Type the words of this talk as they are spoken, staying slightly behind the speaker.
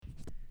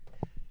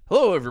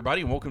Hello,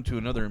 everybody, and welcome to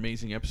another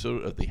amazing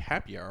episode of the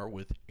Happy Hour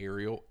with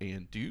Ariel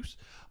and Duce.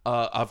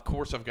 Of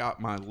course, I've got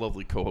my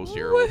lovely co-host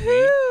Ariel with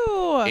me,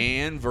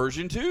 and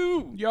version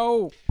 2.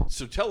 Yo.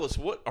 So tell us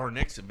what our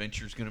next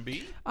adventure is going to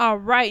be. All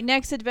right,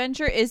 next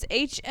adventure is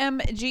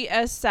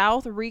HMGS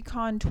South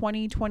Recon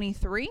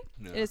 2023.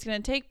 Yeah. It is going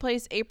to take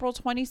place April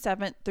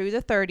 27th through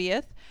the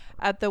 30th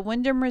at the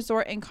Wyndham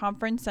Resort and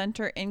Conference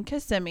Center in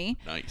Kissimmee.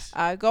 Nice.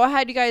 Go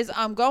ahead, you guys.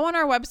 Go on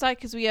our website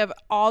because we have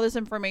all this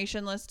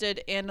information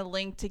listed and a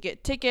link to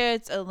get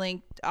tickets, a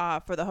link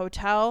for the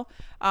hotel.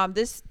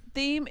 The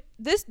theme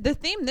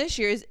this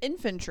year is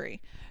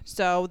infantry.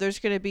 So there's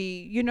going to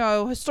be,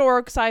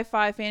 historic,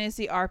 sci-fi,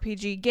 fantasy,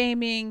 RPG,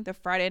 gaming, the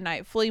Friday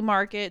night flea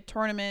market,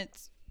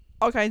 tournaments,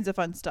 all kinds of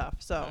fun stuff.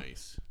 So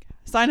Nice.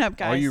 Sign up,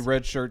 guys. All you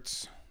red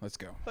shirts, let's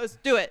go. Let's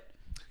do it.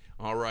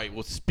 All right.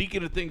 Well,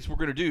 speaking of things we're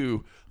going to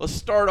do, let's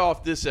start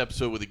off this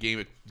episode with a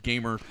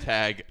gamer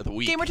tag of the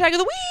week. Gamer tag of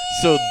the week.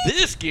 So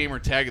this gamer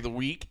tag of the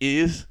week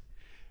is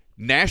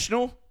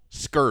National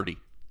Skirty.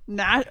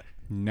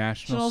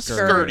 National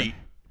Skirty.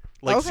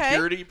 Like Okay.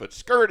 security, but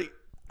skirty.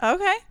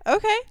 Okay.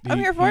 I'm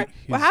here for it.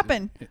 What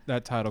happened?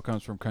 That title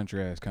comes from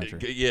Country Ass Country.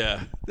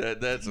 Yeah,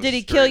 that's. Did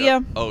he kill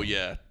you? Oh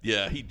yeah.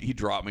 He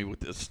dropped me with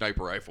the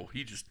sniper rifle.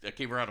 I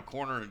came around a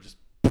corner and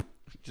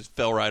just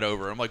fell right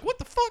over. I'm like, what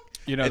the fuck?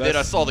 And then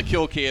I saw the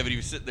kill cam and he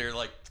was sitting there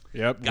like,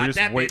 Yep, got we're just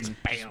that waiting. bitch,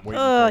 Just bam.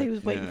 waiting for it. He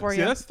was waiting for See,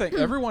 you. that's the thing.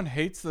 Everyone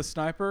hates the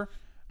sniper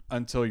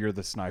until you're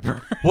the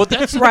sniper. Well,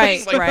 that's the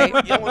Right, thing. Like, right. I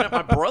was yelling at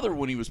my brother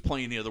when he was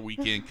playing the other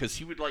weekend because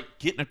he would like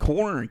get in a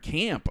corner and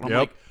camp, and I'm Yep.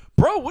 like,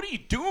 bro, what are you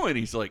doing?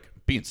 He's like,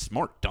 being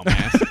smart,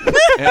 dumbass.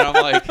 And I'm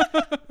like,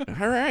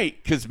 all right,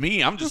 because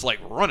I'm just like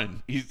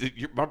running.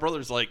 My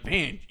brother's like,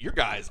 man, your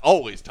guy's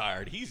always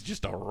tired. He's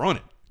just a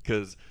running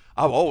because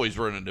I'm always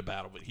running into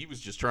battle, but he was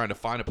just trying to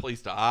find a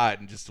place to hide,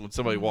 and just when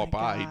somebody walked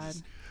by, he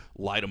just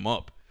light them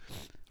up.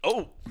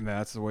 Oh,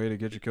 That's the way to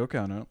get your kill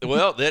count up.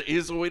 well, that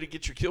is a way to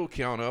get your kill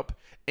count up.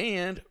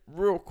 And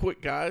real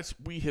quick, guys,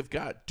 we have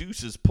got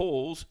Duce's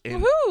Pulls,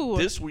 and Woohoo!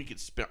 this week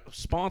it's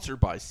sponsored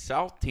by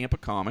South Tampa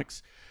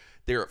Comics.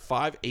 They're at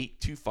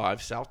 5825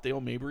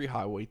 Southdale Mabry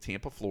Highway,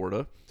 Tampa,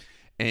 Florida,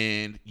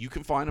 and you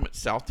can find them at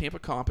South Tampa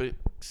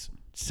Comics.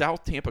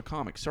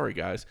 Sorry,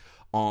 guys,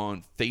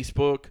 on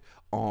Facebook,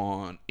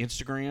 on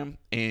Instagram,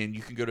 and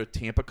you can go to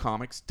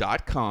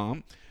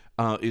tampacomics.com.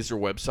 Is their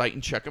website,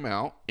 and check them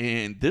out.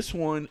 And this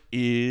week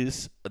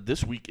it's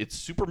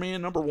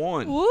Superman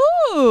 #1.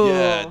 Ooh.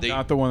 Yeah,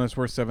 Not the one that's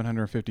worth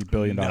 $750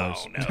 billion. No.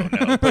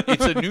 But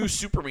it's a new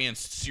Superman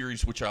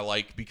series, which I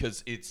like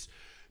because it's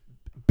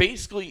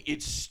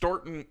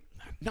starting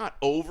not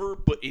over,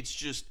 but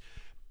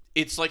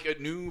it's like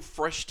a new,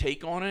 fresh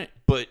take on it.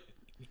 But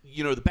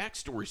the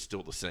backstory's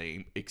still the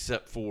same,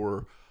 except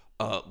for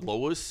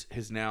Lois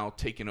has now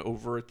taken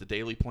over at the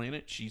Daily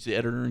Planet. She's the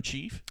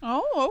editor-in-chief.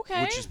 Oh,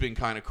 okay. Which has been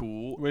kind of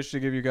cool. Which, to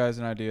give you guys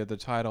an idea, the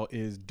title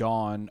is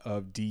Dawn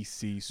of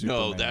DC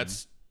Superman. No,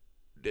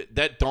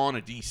 that Dawn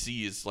of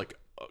DC is like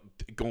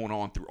going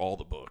on through all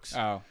the books.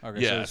 Oh,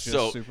 okay. Yeah, so it's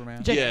just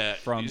Superman? Yeah,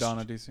 From Dawn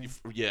of DC?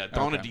 Yeah,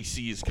 Dawn of Okay.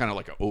 DC is kind of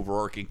like an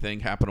overarching thing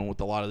happening with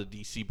a lot of the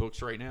DC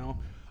books right now.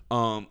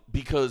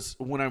 Because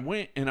when I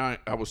went and I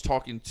was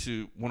talking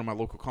to one of my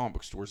local comic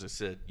book stores, I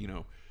said,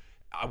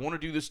 I want to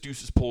do this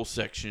Duce's Pull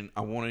section.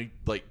 I want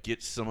to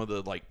get some of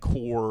the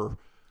core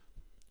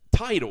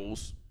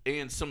titles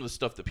and some of the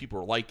stuff that people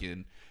are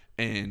liking.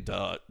 And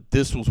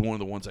this was one of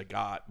the ones I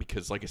got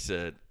because, like I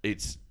said,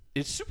 it's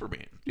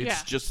Superman.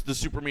 It's just the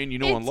Superman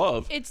and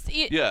love.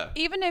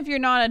 Even if you're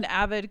not an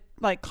avid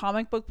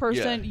comic book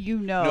person, you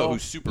know who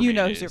Superman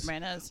who is.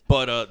 Superman is.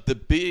 But the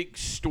big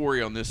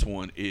story on this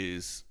one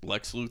is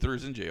Lex Luthor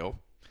is in jail,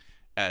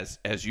 as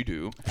you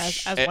do,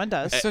 As one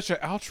does. Such an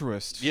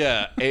altruist.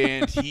 Yeah,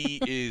 and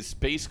he is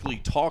basically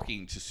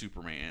talking to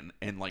Superman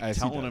and As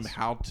he telling him does.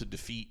 how to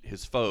defeat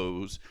his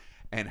foes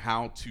and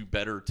how to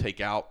better take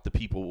out the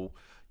people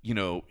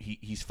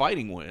he's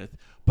fighting with.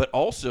 But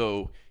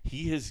also,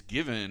 he has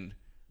given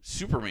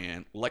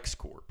Superman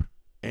LexCorp,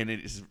 and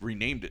it is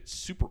renamed it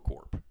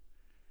SuperCorp.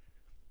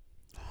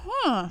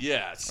 Huh.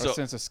 Yeah, Or so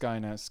since a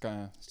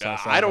Skynet.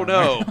 I don't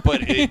know,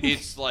 but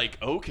it's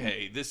like,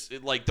 okay,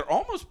 they're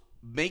almost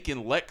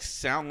making Lex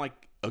sound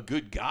like a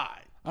good guy.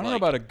 I don't know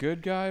about a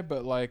good guy,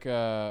 but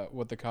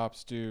what the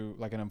cops do,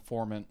 like an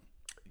informant.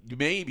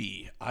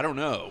 Maybe. I don't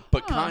know,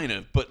 but kind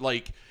of. But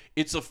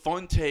it's a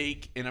fun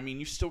take, and I mean,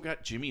 you still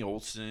got Jimmy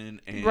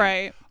Olsen and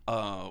Right.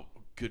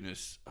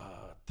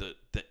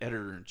 The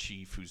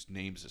editor-in-chief whose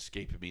name's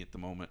escaping me at the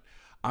moment.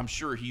 I'm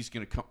sure he's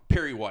going to come.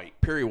 Perry White.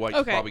 Perry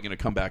White's probably going to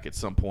come back at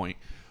some point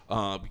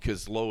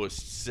because Lois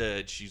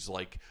said she's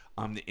like,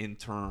 I'm the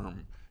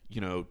interim,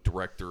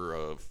 director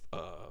of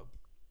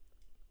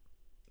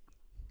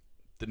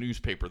the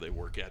newspaper they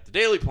work at, the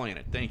Daily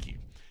Planet. Thank you.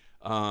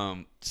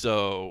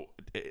 So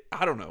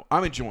I don't know.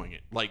 I'm enjoying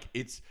it.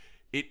 It's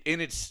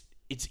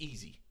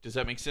easy. Does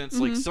that make sense?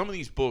 Mm-hmm. Some of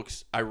these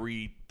books I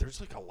read,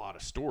 there's a lot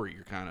of story.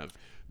 You're kind of,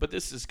 but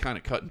this is kind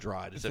of cut and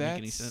dry. Does that make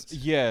any sense?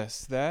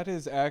 Yes, that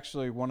is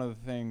actually one of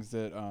the things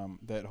that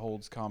that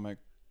holds comic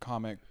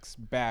comics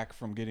back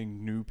from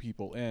getting new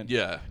people in.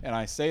 Yeah. And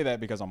I say that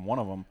because I'm one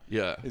of them.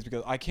 Yeah. Is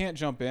because I can't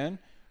jump in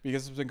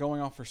because it's been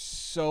going on for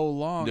so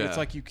long. Yeah. It's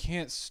like you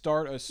can't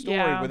start a story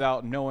Yeah.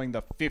 without knowing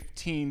the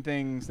 15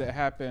 things that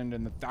happened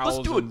and the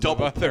thousands Let's do a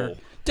double of other. poll.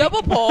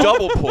 Double poll.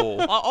 Double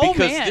poll. Oh,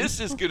 because man.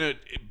 this is going to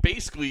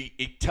basically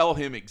tell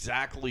him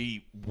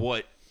exactly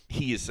what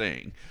he is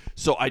saying.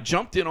 So I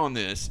jumped in on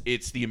this.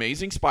 It's The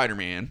Amazing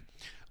Spider-Man.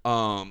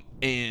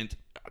 And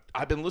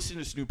I've been listening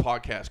to this new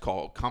podcast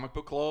called Comic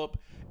Book Club.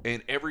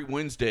 And every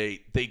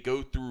Wednesday, they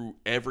go through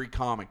every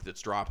comic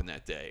that's dropping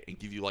that day and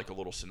give you like a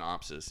little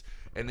synopsis.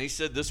 And they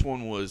said this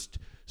one was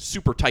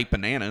super tight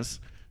bananas.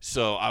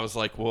 So I was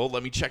like, well,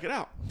 let me check it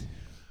out.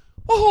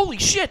 Well, holy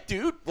shit,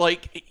 dude.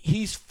 Like,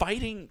 he's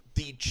fighting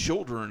the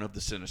children of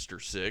the Sinister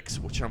Six,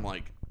 which I'm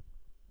like,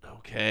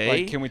 okay.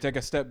 Like, can we take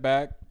a step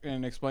back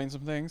and explain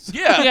some things?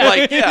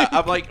 Yeah.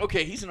 I'm like,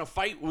 okay, he's in a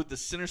fight with the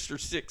Sinister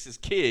Six's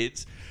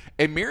kids,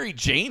 and Mary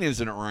Jane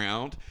isn't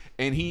around,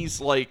 and he's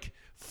like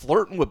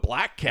flirting with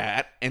Black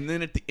Cat, and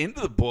then at the end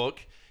of the book,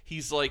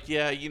 he's like,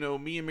 yeah,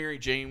 me and Mary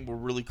Jane were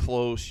really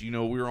close. We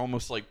were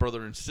almost like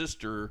brother and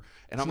sister.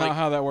 And That's I'm not like,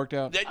 how that worked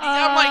out.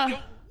 I'm like,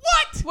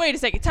 what? Wait a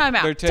second. Time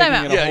out. They're taking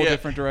Time it out. a whole Yeah.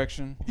 different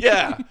direction.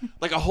 Yeah,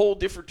 like a whole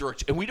different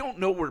direction. And we don't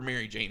know where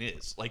Mary Jane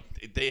is. Like,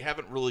 they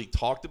haven't really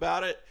talked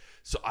about it.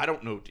 So I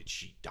don't know. Did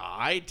she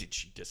die? Did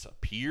she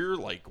disappear?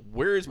 Like,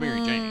 where is Mary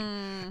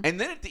Jane? And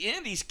then at the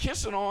end, he's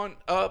kissing on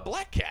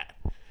Black Cat.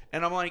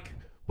 And I'm like,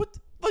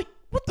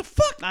 what the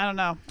fuck? I don't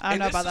know. I don't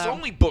know about this that. is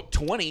only book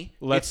 20.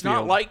 Left it's not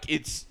field. like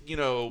it's,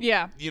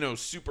 Yeah.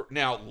 super.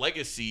 Now,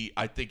 Legacy,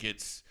 I think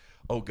it's,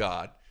 oh,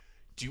 God.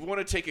 Do you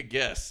want to take a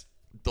guess?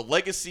 The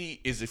Legacy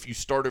is if you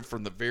started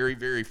from the very,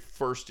 very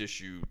first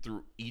issue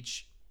through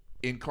each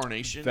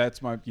incarnation.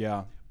 That's my,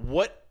 yeah.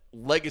 What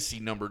Legacy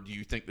number do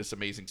you think this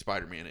Amazing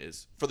Spider-Man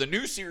is? For the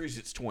new series,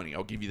 it's 20.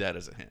 I'll give you that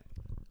as a hint.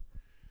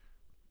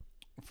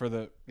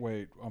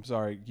 Wait, I'm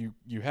sorry.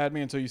 You had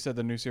me until you said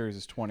the new series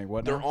is 20.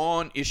 What They're now?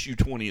 on issue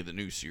 20 of the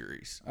new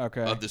series.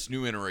 Okay. Of this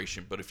new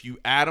iteration. But if you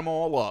add them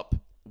all up,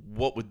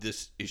 what would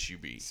this issue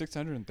be?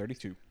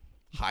 632.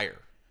 Higher.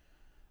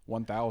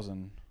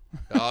 1,000.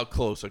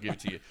 Close. I'll give it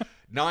to you.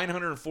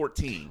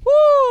 914.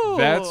 Woo!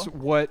 That's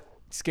what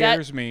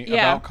scares me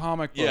yeah. about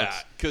comic books. Yeah,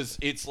 because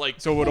it's like...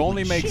 So it would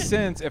only make shit.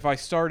 sense if I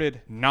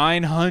started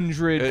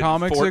 900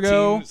 comics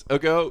 14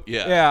 ago.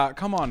 Yeah. Yeah,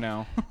 come on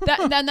now.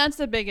 That's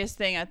the biggest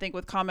thing I think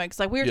with comics.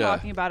 Like we were Yeah.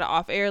 talking about it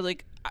off air.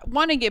 Like I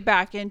want to get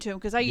back into them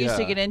because I used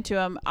to Yeah. get into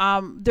them.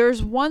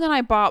 There's one that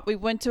I bought. We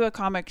went to a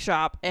comic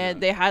shop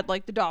and they had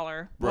like the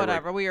dollar, Right,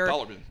 whatever. right. We were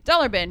Dollar bin.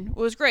 Dollar bin. It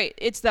was great.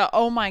 It's the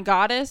Oh My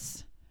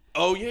Goddess.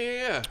 Oh,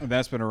 yeah. And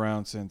that's been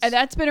around since. And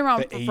that's been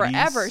around The for 80s?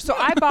 forever. So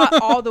I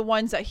bought all the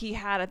ones that he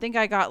had. I think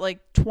I got like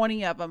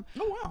 20 of them.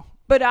 Oh, wow.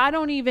 But I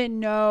don't even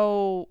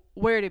know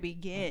where to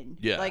begin.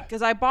 Yeah. Like,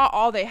 because I bought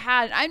all they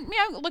had. I mean,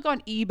 I look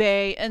on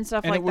eBay and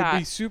stuff and like it would that.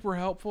 be super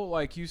helpful.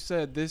 Like you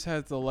said, this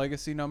has the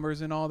legacy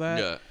numbers and all that.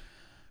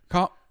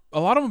 Yeah. A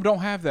lot of them don't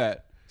have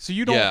that. So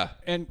you don't, Yeah.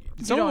 and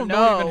some don't of them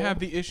don't even know. have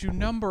the issue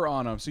number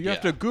on them. So you have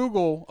Yeah. to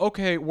Google,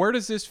 okay, where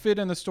does this fit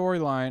in the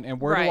storyline,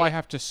 and where do Right. I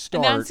have to And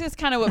start? that's just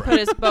kind of what put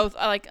us both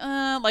like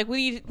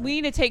we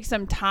need to take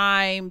some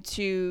time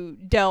to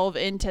delve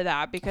into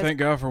that because Thank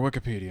God for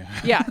Wikipedia.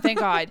 yeah, thank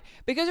God,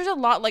 because there's a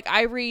lot. Like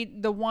I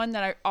read the one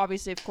that I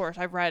obviously, of course,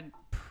 I've read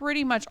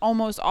pretty much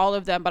almost all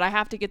of them, but I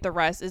have to get the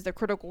rest. Is the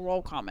Critical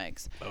Role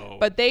comics, Oh.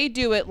 but they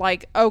do it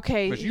like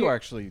okay, But you here-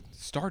 actually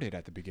started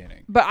at the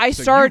beginning. but I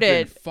So you've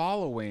started been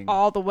following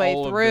all the way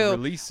all of the through.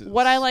 releases.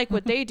 What I like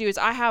what they do is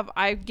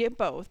I get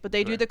both, but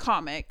they do Right. the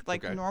comic,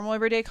 like Okay. normal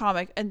everyday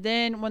comic, and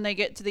then when they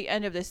get to the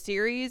end of the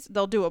series,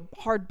 they'll do a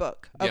hard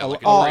book of Yeah,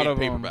 like a all, trade of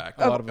 'em- paperback.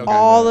 a lot of of 'em do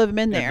all that. of them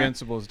in there.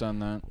 Invincible's done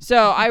that.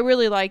 So I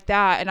really like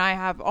that, and I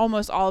have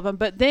almost all of them.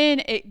 But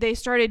then they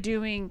started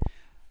doing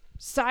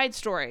side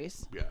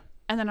stories. Yeah.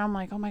 And then I'm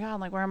like, oh my God,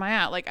 like, where am I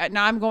at? Like,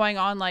 now I'm going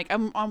on, like,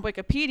 I'm on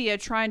Wikipedia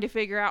trying to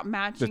figure out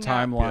matching The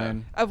up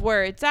timeline. of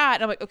where it's at.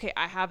 And I'm like, okay,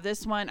 I have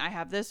this one.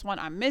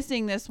 I'm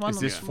missing this one.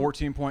 Is this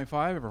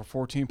 14.5 or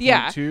 14.2?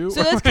 Yeah.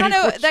 So that's kind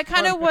of Which that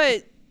kind of one?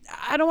 what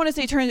I don't want to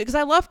say turns because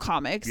I love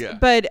comics, Yeah.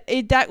 but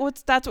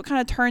that's what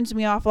kind of turns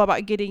me off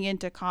about getting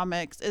into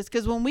comics is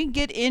because when we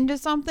get into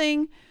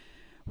something,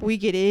 we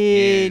get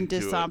into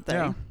Into it. something.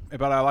 Yeah,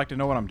 but I like to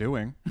know what I'm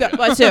doing. Yeah,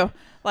 but too.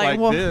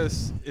 Like well,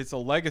 this, it's a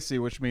legacy,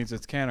 which means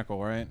it's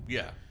canonical, right?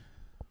 Yeah.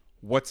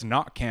 What's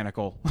not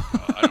canonical?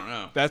 I don't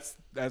know.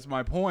 That's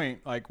my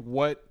point. Like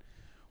what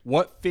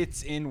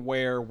fits in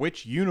where?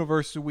 Which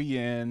universe are we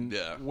in?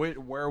 Yeah.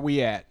 Where are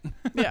we at?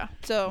 yeah.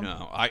 So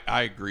No,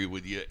 I agree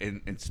with you.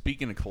 And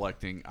speaking of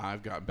collecting,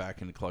 I've gotten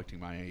back into collecting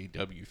my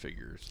AEW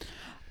figures.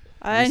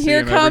 and see here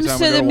him every comes time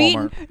to we go the to meat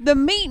Walmart. the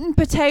meat and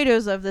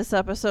potatoes of this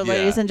episode, Yeah.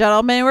 ladies and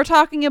gentlemen. We're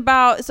talking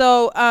about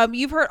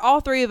you've heard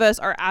all three of us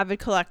are avid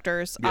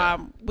collectors. Yeah.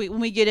 When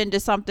we get into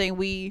something,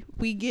 we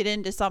get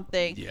into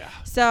something. Yeah.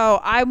 So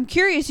I'm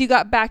curious, you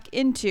got back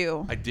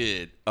into. I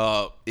did.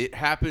 It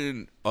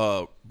happened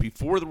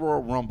before the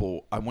Royal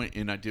Rumble. I went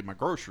and I did my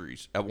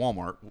groceries at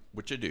Walmart,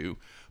 which I do.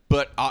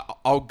 But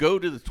I'll go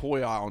to the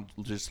toy aisle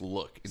and just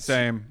look. And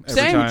Same. see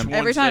Every Same. time. which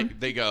Every ones time.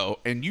 they go.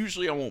 And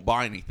usually I won't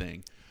buy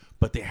anything.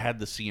 But they had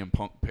the CM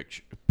Punk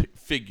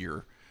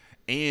figure.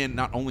 And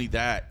not only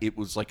that, it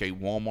was like a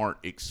Walmart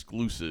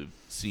exclusive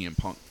CM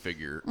Punk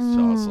figure. So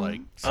I was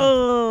like,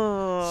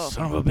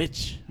 son of a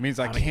bitch. Means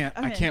I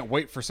can't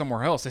wait for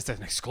somewhere else. It's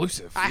an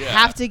exclusive. I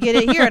have to get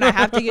it here, and I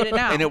have to get it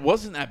now. And it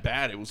wasn't that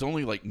bad. It was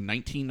only like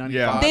 $19.95.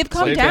 Yeah. They've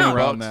come They've down. been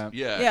around that.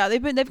 Yeah.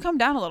 They've come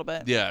down a little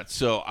bit. Yeah,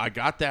 so I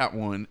got that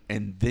one,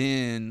 and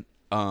then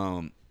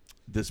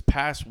this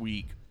past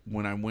week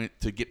when I went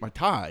to get my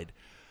Tide,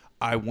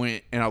 I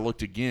went and I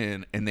looked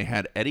again, and they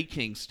had Eddie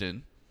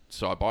Kingston,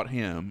 so I bought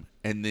him,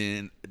 and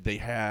then they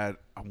had,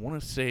 I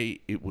want to say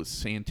it was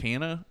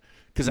Santana,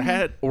 because I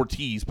had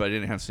Ortiz, but I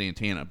didn't have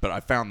Santana, but I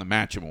found the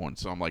matching one,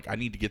 so I'm like, I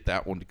need to get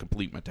that one to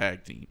complete my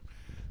tag team.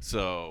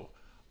 So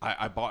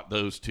I bought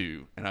those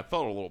two, and I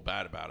felt a little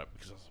bad about it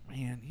because I was like,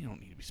 man, you don't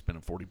need to be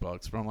spending $40.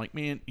 But I'm like,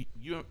 man,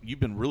 you've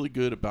been really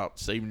good about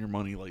saving your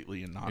money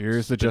lately and not.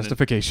 Here's the spending-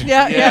 justification.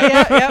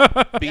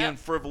 Yeah. being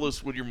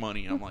frivolous with your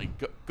money. I'm like,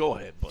 go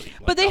ahead, buddy.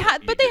 But they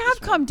have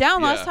come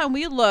down. Last time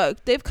we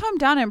looked, they've come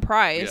down in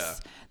price.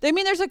 Yeah. I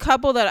mean, there's a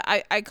couple that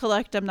I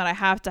collect them that I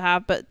have to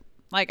have, but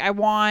like I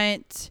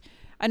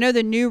know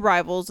the new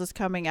Rivals is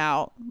coming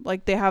out.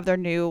 Like they have their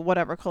new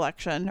whatever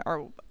collection,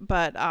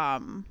 but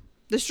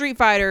the Street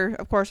Fighter,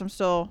 of course, I'm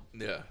still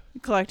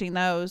collecting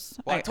those.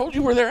 Well, I told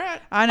you where they're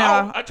at. I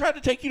know. I tried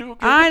to take you to a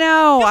good I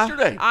know.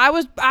 yesterday. I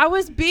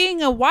was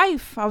being a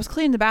wife. I was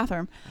cleaning the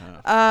bathroom.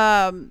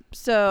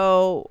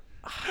 So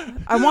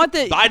I want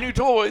the buy new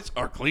toys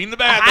or clean the I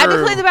bathroom. had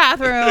to clean the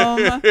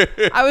bathroom.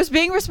 I was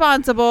being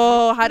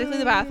responsible. Had to clean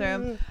the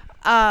bathroom.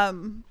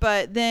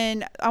 But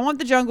then I want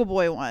the Jungle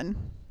Boy one.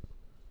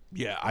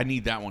 Yeah, I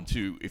need that one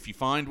too. If you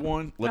find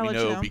one, let I'll me let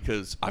you know know.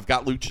 because I've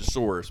got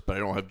Luchasaurus, but I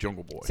don't have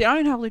Jungle Boy. See, I don't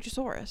even have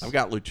Luchasaurus. I've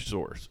got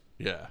Luchasaurus.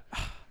 Yeah.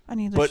 I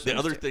need Luchasaurus. But the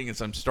other thing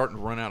is I'm starting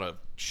to run out of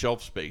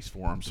shelf space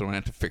for them, so I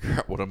have to figure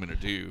out what I'm going to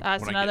do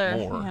That's when another- I get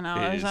more.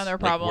 there's is, another like,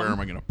 problem. where am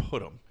I going to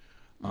put them?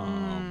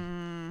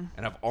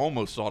 And I've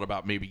almost thought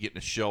about maybe getting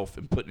a shelf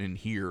and putting in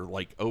here,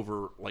 like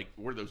over, like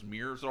where those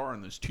mirrors are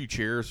and those two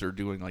chairs are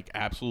doing like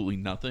absolutely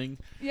nothing.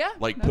 Yeah,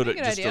 Like that'd put be it a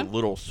good just idea. a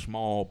little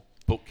small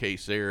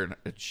bookcase there and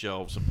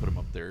shelves and put them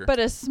up there. But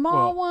a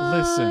small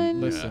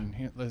one.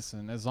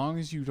 Listen. As long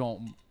as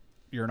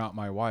you're not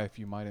my wife,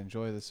 you might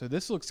enjoy this. So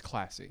this looks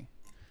classy.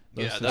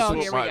 yeah, This that's Oh,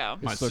 what here we my, go.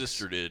 my This looks-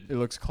 sister did. It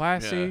looks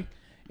classy.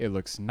 It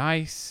looks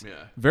nice. Yeah.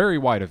 Very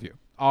white of you.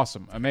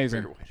 Awesome.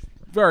 Amazing. Very white.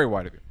 Very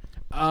white of you.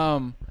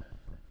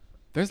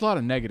 There's a lot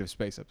of negative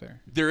space up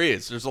there. There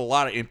is. There's a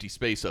lot of empty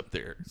space up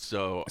there.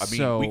 So, I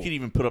mean, we could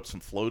even put up some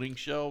floating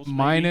shelves. maybe.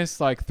 Minus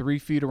like 3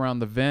 feet around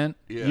the vent,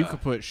 you Yeah.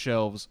 could put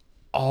shelves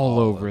all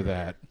over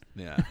that.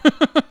 Yeah.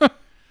 My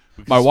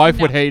Because- wife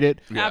would No. hate it,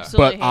 Yeah.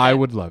 Absolutely. but I hate it.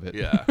 would love it.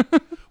 Yeah.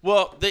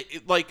 Well,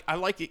 I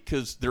like it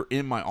because they're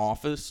in my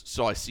office,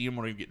 so I see them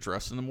when I get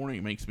dressed in the morning.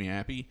 It makes me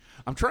happy.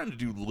 I'm trying to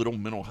do little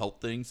mental health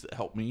things that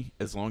help me,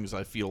 as long as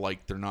I feel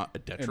like they're not a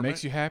It detriment.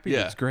 makes you happy.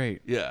 Yeah. It's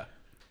great. Yeah.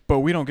 But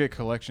we don't get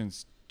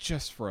collections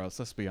just for us.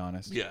 Let's be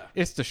honest. Yeah.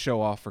 It's to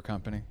show off for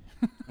company.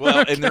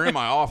 Well, and they're in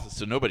my office,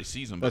 so nobody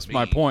sees them. That's but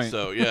my me. point.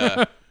 So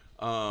yeah.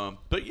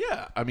 But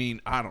yeah, I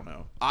mean, I don't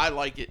know. I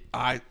like it.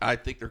 I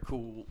think they're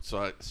cool, so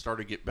I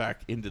started to get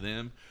back into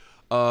them.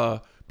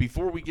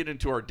 Before we get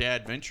into our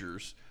dad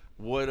ventures,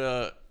 what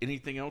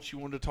anything else you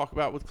wanted to talk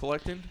about with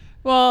collecting?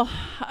 Well,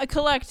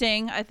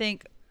 collecting. I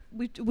think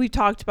we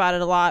talked about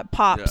it a lot.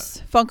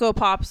 Pops, Funko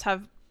Pops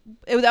that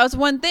was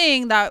one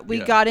thing that we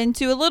got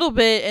into a little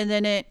bit, and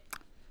then it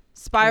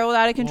spiraled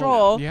out of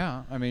control.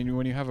 Yeah, I mean,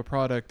 when you have a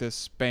product that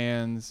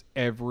spans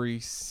every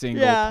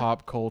single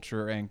pop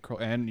culture and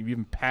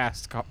even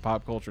past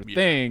pop culture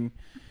thing,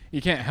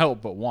 you can't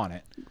help but want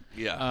it.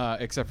 Yeah.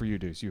 Except for you,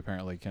 Duce. You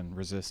apparently can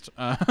resist.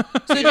 So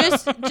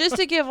just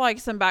to give like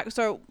some back,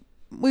 so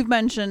we've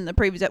mentioned the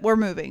previous that we're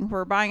moving,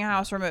 we're buying a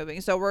house, we're moving,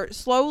 so we're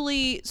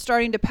slowly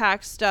starting to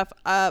pack stuff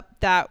up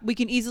that we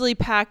can easily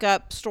pack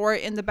up, store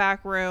it in the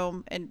back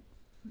room, and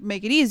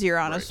make it easier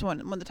on us when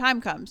the time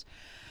comes.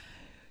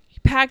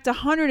 Packed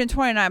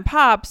 129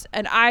 pops,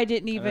 and I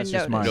didn't even That's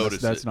just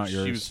notice. mine. That's not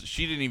yours.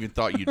 She didn't even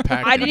thought you'd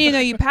pack. I didn't even know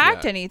you anything.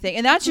 packed Yeah. anything,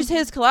 and that's just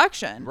his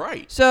collection.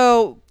 Right.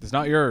 So It's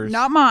not yours.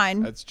 not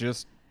mine. That's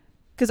just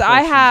Because I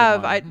Portions of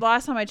have, mine.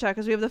 last time I checked,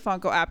 because we have the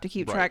Funko app to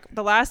keep Right. track.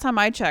 The last time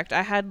I checked,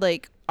 I had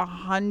like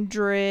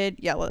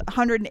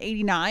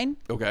 189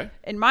 Okay.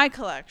 in my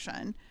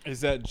collection.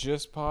 Is that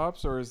just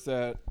pops, or is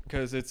that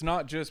because it's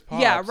not just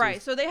pops? Yeah, right.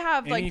 it's So they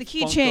have like any the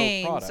Funko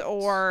keychains products.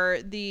 or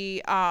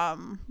the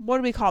what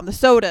do we call them? The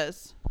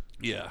sodas,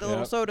 Yeah. the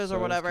little sodas or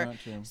sodas whatever. count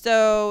too.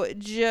 So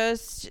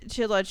just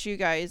to let you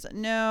guys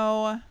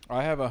know,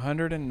 I have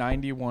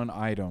 191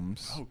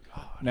 items. Oh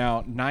God.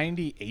 Now,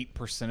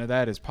 98% of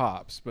that is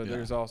pops, but Yeah.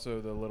 there's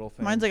also the little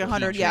thing. Mine's like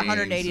 100, yeah, Keychains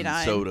 189.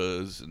 and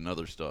sodas and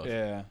other stuff.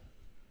 Yeah.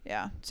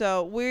 Yeah.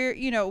 So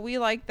we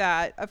like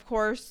that. Of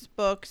course,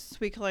 books.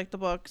 We collect the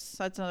books.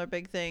 That's another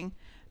big thing.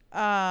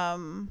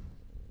 Well,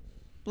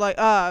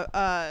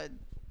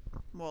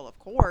 of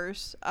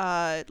course,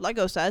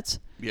 Lego sets.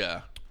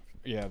 Yeah.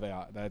 Yeah, they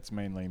are. That's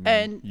mainly me.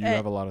 And- you and-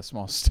 have a lot of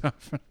small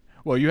stuff.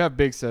 Well, you have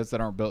big sets that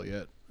aren't built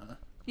yet.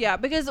 Yeah,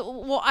 because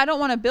I don't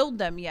want to build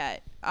them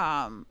yet.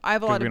 I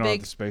have a 'Cause lot we of don't have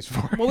big. the space for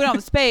it. Well, we don't have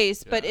the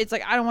space, but it's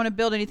like I don't want to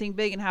build anything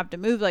big and have to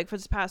move. Like for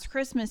this past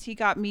Christmas, he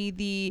got me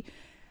the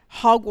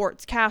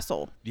Hogwarts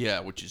castle, Yeah,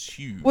 which is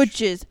huge.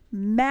 which is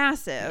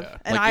massive, yeah.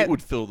 and like it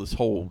would fill this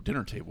whole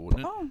dinner table,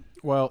 wouldn't it? Oh,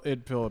 Well,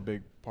 it'd fill a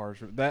big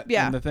portion. That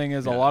Yeah. And the thing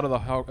is, Yeah. a lot of the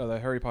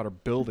Harry Potter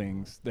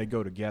buildings, they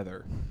go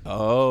together.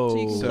 Oh, So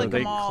you can click they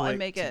them all and click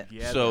make it.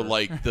 together. So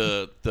like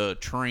the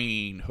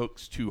train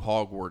hooks to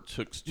Hogwarts,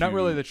 hooks to Not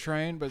really the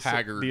train, but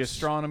Hagrid's the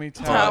astronomy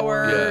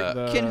Tower Yeah.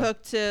 the- can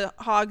hook to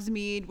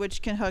Hogsmeade,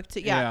 which can hook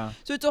to Yeah.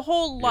 So it's a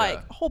whole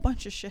Yeah. whole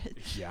bunch of shit.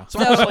 Yeah. It's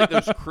almost like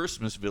those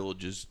Christmas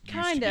villages used to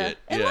Kinda get.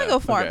 in Yeah, Lego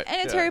form, okay,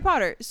 and it's yeah. Harry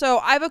Potter. So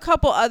I have a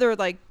couple other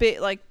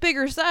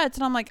bigger sets,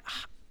 and I'm like,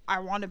 I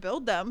want to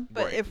build them,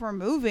 but Right. if we're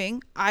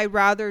moving, I'd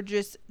rather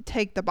just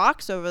take the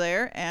box over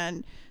there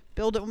and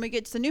build it when we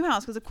get to the new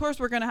house. Because of course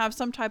we're gonna have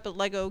some type of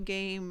Lego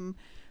game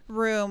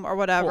room or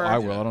whatever. Well, I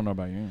will. I don't know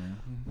about you.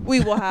 We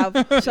will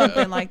have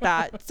something like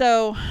that.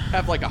 So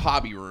Have like a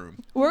hobby room.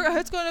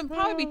 it's going to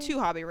probably be 2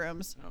 hobby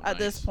rooms Oh, at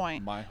this nice.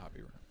 point. My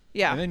hobby room.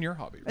 Yeah. And then your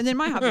hobby room. And then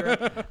my hobby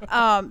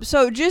room.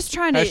 So just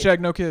trying to. Hashtag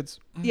no kids.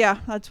 Yeah,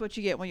 that's what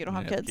you get when you don't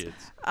have Yeah,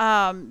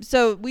 kids.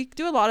 So we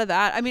do a lot of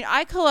that. I mean,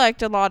 I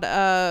collect a lot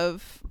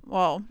of,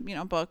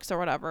 books or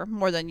whatever,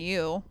 more than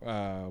you.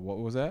 What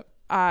was that?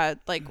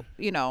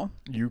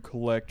 You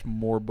collect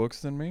more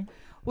books than me?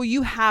 Well,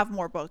 you have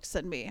more books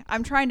than me.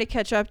 I'm trying to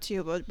catch up to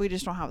you, but we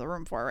just don't have the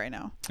room for it right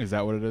now. Is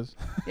that what it is?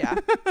 Yeah,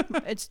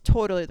 it's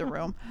totally the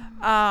room.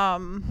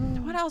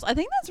 What else? I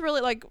think that's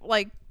really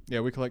like Yeah,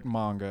 we collect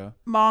manga.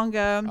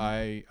 manga.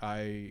 I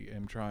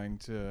am trying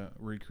to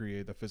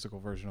recreate the physical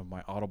version of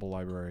my Audible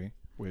library,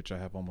 which I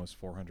have almost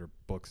 400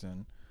 books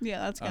in. Yeah,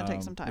 that's gonna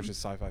take some time. Which is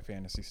sci-fi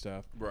fantasy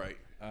stuff. Right.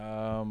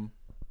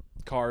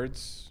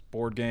 Cards,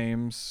 board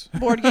games.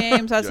 Board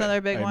games. That's Yeah.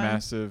 another big A one.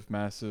 massive,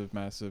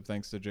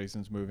 thanks to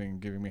Jason's moving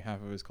and giving me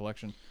half of his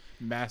collection.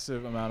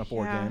 Massive amount of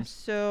board yeah, games.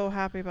 So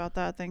happy about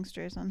that. Thanks,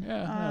 Jason.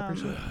 Yeah, I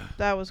appreciate it.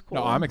 That was cool.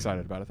 No, I'm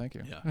excited about it. Thank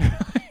you. Yeah.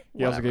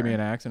 He also gave me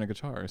Whatever. an axe and a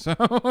guitar. So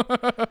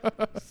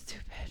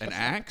Stupid. An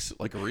axe,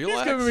 like a real he's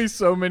axe. giving me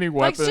so many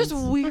Like weapons. just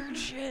weird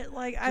shit.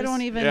 Like I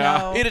don't even yeah.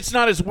 know. And it's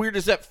not as weird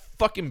as that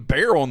fucking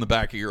barrel on the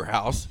back of your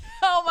house.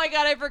 Oh my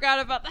god, I forgot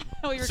about that.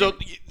 We were So,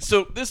 gonna-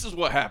 so this is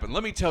what happened.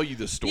 Let me tell you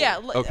this story. Yeah,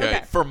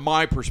 okay. From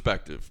my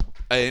perspective,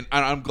 and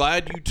I'm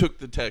glad you took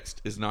the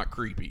text is not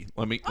creepy.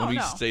 Let me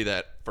no. say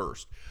that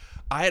first.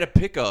 I had a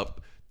pickup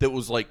that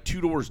was like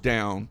 2 doors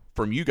down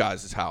from you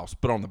guys' house,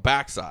 but on the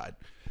backside.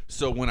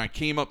 So when I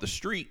came up the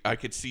street, I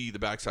could see the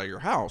backside of your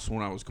house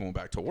when I was going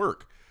back to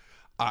work.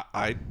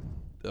 I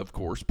of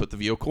course, put the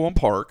vehicle in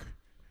park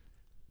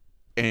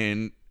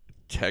and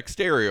text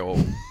Ariel.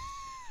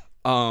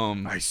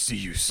 I see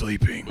you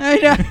sleeping. I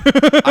know.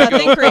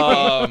 Nothing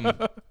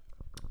creepy.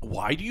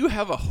 Why do you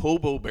have a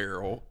hobo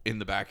barrel in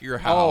the back of your Oh,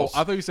 house?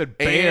 I thought you said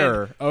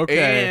bear.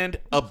 Okay. And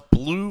a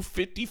blue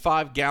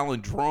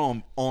 55-gallon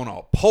drum on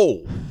a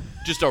pole.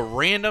 Just a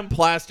random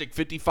plastic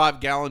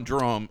 55-gallon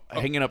drum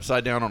hanging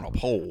upside down on a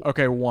pole.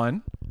 Okay,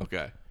 1,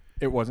 Okay.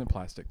 it wasn't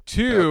plastic.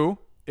 2,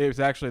 it was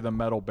actually the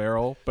metal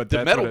barrel. But The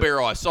that's metal what it-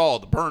 barrel I saw,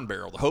 the burn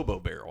barrel, the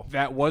hobo barrel.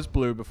 that was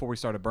blue before we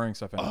started burning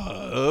stuff in it.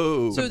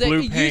 Oh. So the that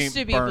blue it paint used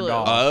to be burned blue.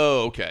 off.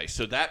 Oh, okay.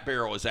 So that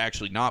barrel is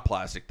actually not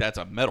plastic. That's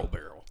a metal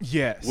barrel.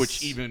 Yes.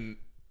 Which even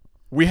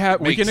we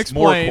can makes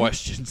explain. more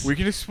questions. We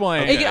can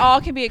explain. It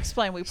all can be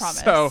explained. We promise.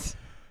 So,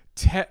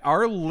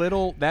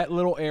 that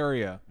little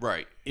area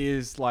right.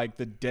 is like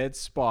the dead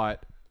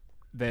spot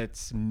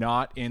that's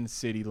not in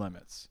city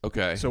limits.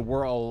 Okay. So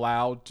we're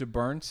allowed to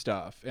burn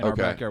stuff in our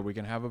Okay. backyard. We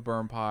can have a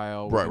burn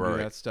pile. We Right, can right, do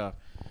right. that stuff.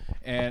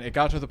 And it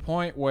got to the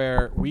point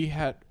where we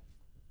had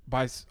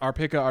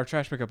our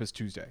trash pickup is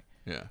Tuesday.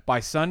 Yeah. By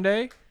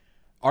Sunday,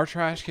 our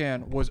trash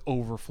can was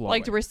overflowing.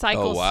 like to recycle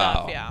Oh, wow.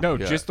 stuff. Yeah. No,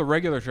 Yeah. just the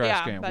regular trash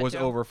Yeah, can that was too.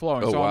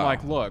 overflowing. Oh, So I'm wow.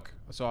 like, look.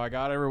 So I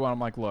got everyone. I'm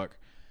like, look,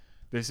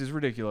 this is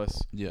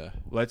ridiculous. Yeah.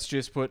 Let's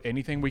just put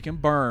anything we can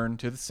burn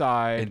to the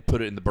side. And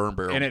put it in the burn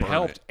barrel. And it burn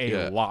helped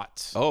Yeah. a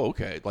lot. Oh,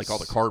 okay. Like all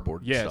the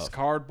cardboard Yes, stuff.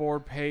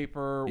 cardboard,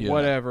 paper, Yeah.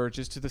 whatever,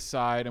 just to the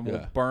side, and we'll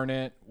Yeah. burn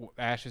it.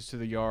 Ashes to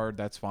the yard.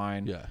 That's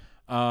fine. Yeah.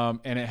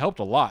 And it helped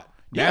a lot.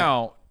 Yeah.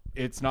 Now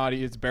it's not.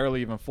 It's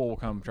barely even full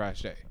come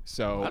trash day.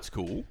 So That's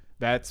cool.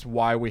 that's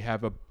why we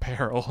have a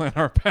barrel in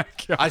our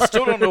backyard. I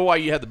still don't know why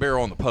you had the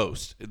barrel on the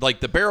post. Like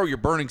the barrel you're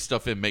burning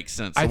stuff in makes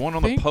sense. The I one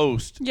on the think-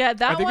 post. Yeah, I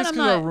that think one it's I'm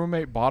because our not.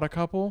 roommate bought a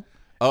couple.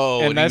 Oh,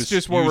 And he that's was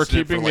just where we're using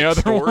it for, keeping like, the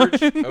other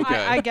storage? one. Okay.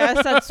 I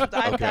guess that's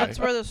Okay. that's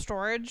where the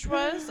storage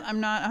was. I'm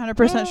not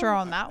 100% sure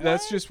on that one.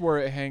 That's just where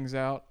it hangs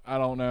out. I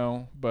don't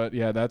know, but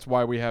yeah, that's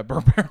why we have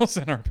burn barrels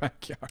in our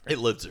backyard. It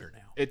lives there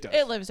now. It does.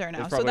 It lives there now.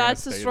 It's So probably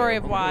that's gonna the stay story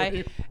there. of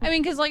why. I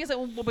mean, because like I said,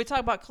 when we talk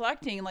about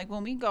collecting, like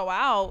when we go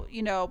out,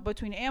 you know,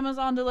 between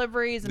Amazon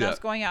deliveries and us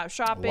going out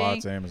shopping,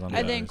 Lots of Amazon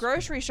and then deliveries.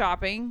 grocery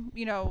shopping,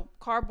 you know,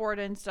 cardboard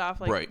and stuff.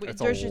 Like Right.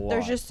 That's a there's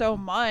lot. just so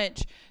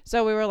much.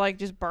 So we were like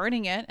just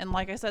burning it. And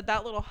like I said,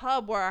 that little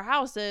hub where our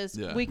house is,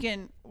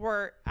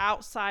 we're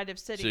outside of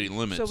city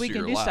limits, so we so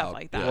can you're do stuff allowed.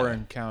 like that. Yeah. We're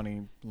in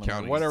county,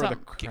 County. whatever the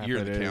Some- crap You're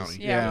in it the is.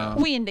 county. Yeah,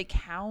 we in the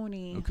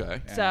county.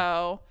 Okay.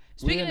 So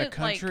We speaking in a of like.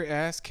 country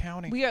ass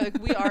county. We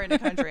are in a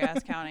country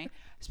ass county.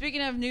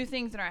 Speaking of new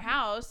things in our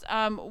house,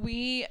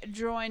 we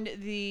joined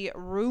the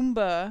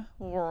Roomba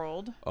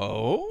world.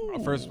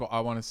 Oh. First of all, I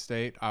want to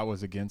state I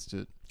was against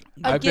it.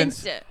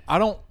 Against it.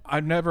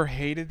 I've never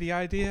hated the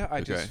idea.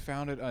 I just Okay.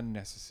 found it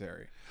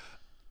unnecessary.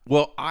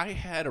 Well, I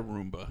had a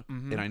Roomba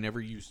and I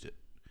never used it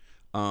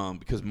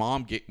because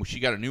Mom she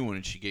got a new one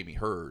and she gave me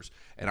hers,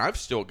 and I've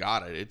still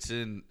got it. It's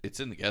in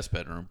the guest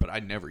bedroom, but I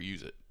never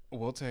use it.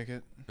 We'll take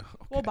it.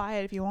 We'll buy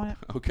it if you want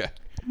it. Okay.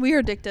 We are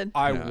addicted.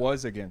 I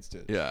was against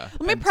it. Yeah.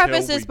 Let me until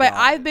preface we this, but got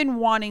I've it. been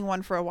wanting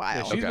one for a while.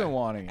 Yeah, she's Okay. been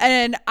wanting it.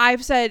 And I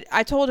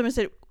told him, I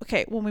said,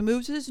 okay, when we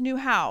move to this new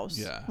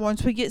house,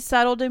 once we get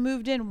settled and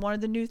moved in, one of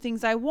the new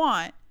things I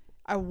want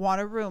a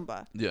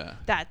Roomba. Yeah.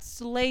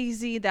 That's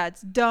lazy.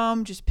 That's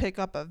dumb. Just pick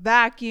up a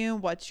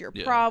vacuum. What's your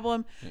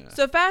problem? Yeah.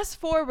 So fast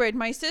forward,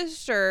 my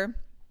sister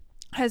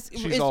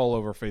She's all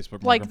over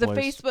Facebook like the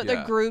Marketplace. Facebook,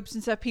 the groups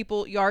and stuff,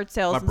 people, yard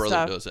sales My and brother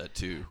stuff. does that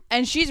too.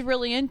 And she's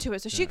really into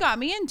it. So she got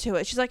me into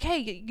it. She's like, hey,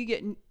 you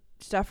get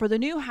stuff for the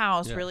new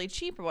house really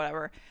cheap or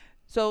whatever.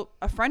 So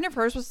a friend of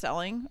hers was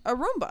selling a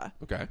Roomba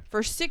Okay.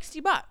 for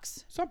 $60.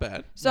 It's not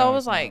bad. So No, I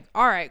was it's like,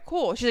 all right,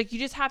 cool. She's like, you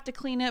just have to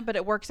clean it, but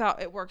it works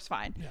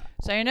fine. Yeah.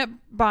 So I ended up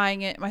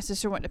buying it. My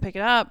sister went to pick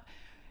it up.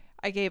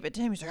 I gave it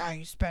to him. He's like,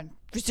 you spent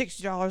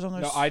 $60 on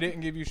this. No, I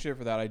didn't give you shit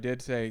for that. I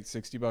did say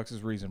 $60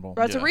 is reasonable.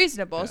 That's Yeah.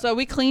 reasonable. Yeah. So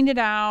we cleaned it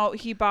out.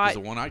 He 'Cause bought. the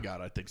one I got,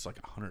 I think, is like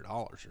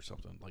 $100 or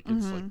something. Like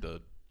it's like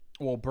the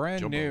Well, brand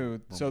Jumbo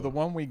new. So Roomba. the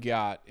one we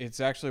got, it's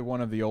actually one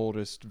of the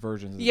oldest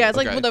versions. Of Yeah, it's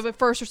this. like Okay. the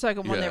first or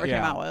second one they Yeah. ever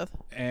came out with.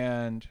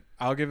 And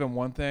I'll give him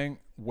one thing: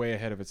 way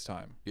ahead of its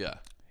time. yeah,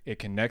 It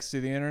connects to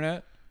the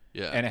internet,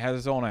 yeah, and it has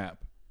its own app.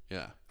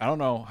 yeah, I don't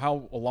know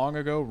how long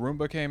ago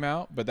Roomba came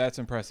out, but that's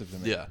impressive to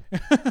me. yeah.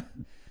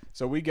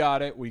 So we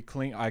got it.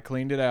 I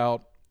cleaned it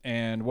out,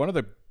 and one of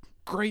the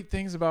great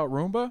things about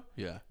Roomba,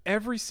 Yeah.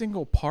 every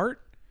single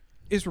part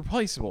is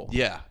replaceable.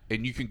 Yeah,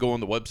 and you can go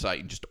on the website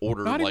and just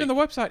order. Not even the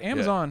website,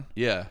 Amazon.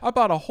 Yeah. I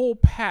bought a whole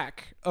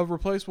pack of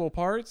replaceable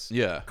parts.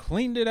 Yeah.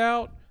 Cleaned it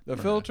out, the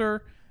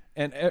filter,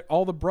 and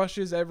all the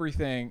brushes,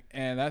 everything,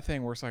 and that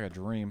thing works like a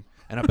dream.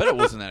 And I bet it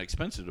wasn't that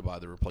expensive to buy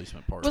the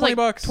replacement parts. It was like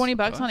 $20. $20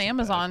 That's on not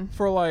Amazon.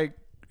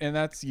 And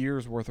that's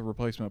years worth of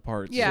replacement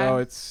parts.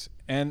 Yeah. So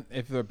and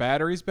if the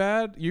battery's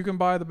bad, you can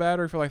buy the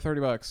battery for like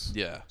 $30.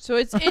 Yeah. So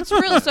it's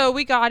really, so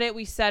we got it,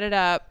 we set it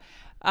up,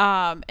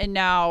 and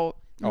now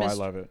Oh, I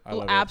love it. I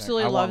love it.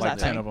 absolutely I loves want like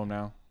that 10 thing. of them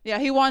now. Yeah,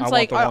 he wants I want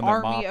like the an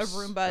one that army of mops.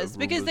 Roombas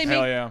because they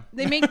Hell make yeah.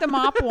 they make the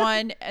mop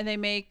one and they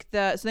make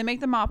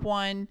the mop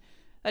one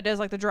that does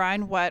like the dry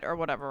and wet or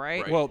whatever,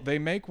 right? Right. Well, they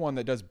make one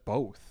that does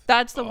both.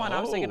 That's the one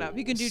I was thinking of.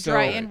 You can do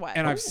dry and wet.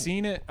 And I've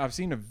seen it. I've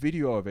seen a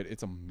video of it.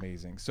 It's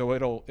amazing. So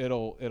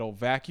it'll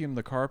vacuum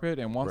the carpet,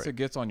 and once Right. it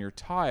gets on your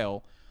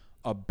tile,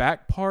 a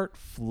back part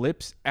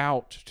flips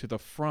out to the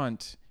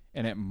front,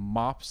 and it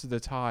mops the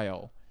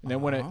tile. And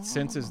then when it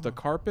senses the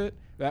carpet,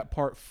 that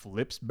part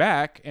flips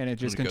back, and it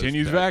just And it goes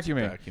continues back to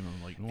vacuuming.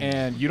 vacuuming, like,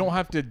 And you don't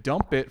have to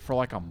dump it for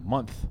like a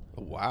month.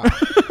 wow.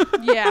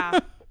 Yeah.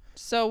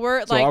 So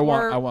we're So like I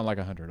want like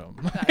 100 of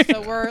them.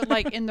 so we're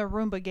like in the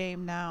Roomba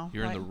game now.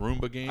 You're in Like,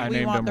 the Roomba game, I We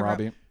named want him the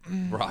Robbie.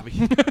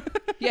 Robbie.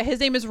 Yeah, his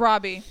name is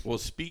Robbie. Well,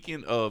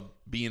 speaking of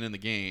being in the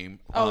game.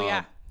 Oh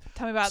yeah.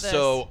 Tell me about this.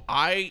 So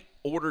I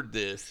ordered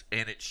this,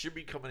 and it should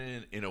be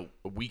coming in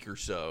a week or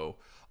so.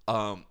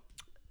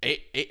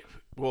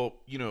 Well,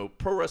 you know,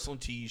 Pro Wrestling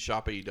Tees,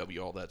 Shop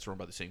AEW, all that's run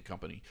by the same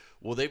company.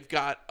 Well, they've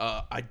got,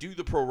 I do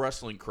the Pro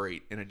Wrestling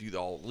crate and I do the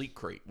All Elite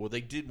crate. Well,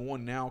 they did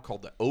one now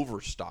called the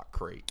Overstock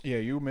crate. Yeah,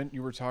 you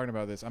were talking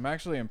about this. I'm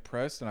actually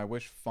impressed, and I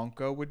wish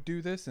Funko would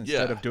do this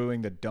instead Yeah. of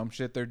doing the dumb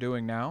shit they're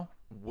doing now.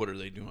 What are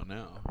they doing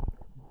now?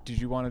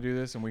 Did you want to do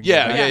this? And we can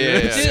Yeah, get yeah, back yeah, to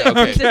yeah, this? yeah.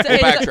 Okay, It's we'll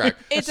a- backtrack.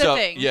 it's a So,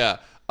 thing.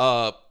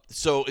 Yeah.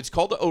 So it's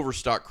called the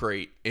Overstock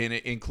crate, and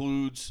it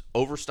includes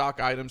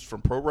Overstock items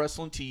from Pro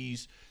Wrestling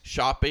Tees,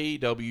 Shop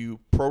AEW,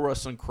 Pro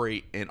Wrestling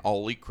crate, and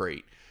All Elite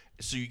crate.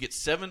 So you get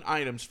 7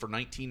 items for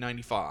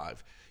 $19.95.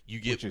 You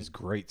get, Which is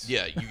great.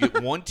 Yeah, you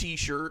get 1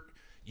 T-shirt.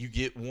 You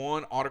get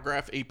 1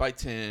 autograph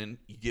 8x10.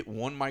 You get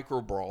 1 micro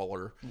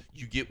brawler.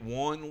 You get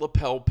 1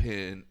 lapel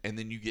pin, and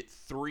then you get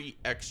 3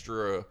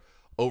 extra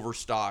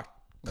Overstock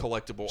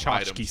collectible Tchotchke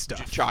items.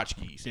 stuff.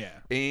 Tchotchkes. Yeah.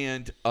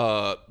 And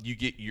you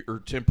get your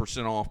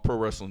 10% off Pro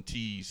Wrestling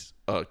Tees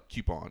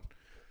coupon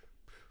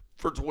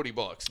for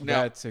 $20.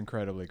 Now, That's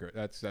incredibly great.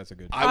 That's a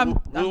good. I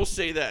will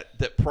say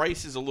that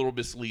price is a little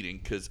misleading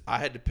because I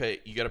had to pay.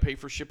 You got to pay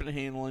for shipping and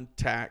handling,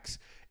 tax,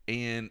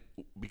 and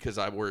because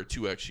I wear a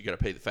 2X, you got to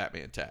pay the fat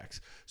man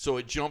tax. So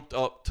it jumped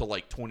up to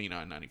like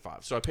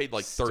 $29.95. So I paid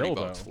like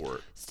 $30 for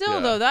it.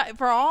 Still though, that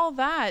for all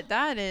that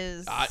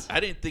is. I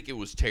didn't think it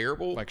was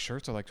terrible. Like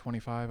shirts are like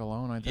 $25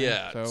 alone, I think.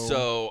 Yeah.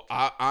 So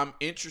I'm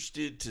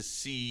interested to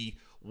see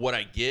what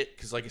I get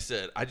because, like I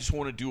said, I just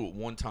want to do it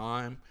one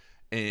time,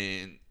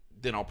 and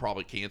then I'll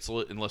probably cancel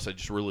it unless I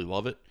just really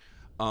love it.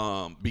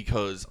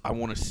 Because I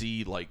want to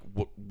see like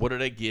what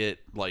did I get,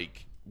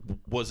 like.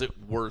 Was it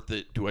worth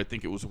it? Do I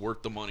think it was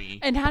worth the money?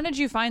 And how did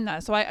you find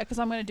that? So because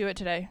I'm going to do it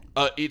today.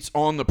 It's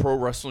on the Pro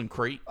Wrestling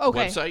Crate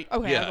website.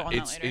 Okay, yeah, I'll go on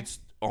that later. It's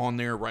on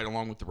there right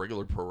along with the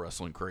regular Pro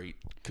Wrestling Crate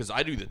because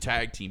I do the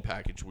tag team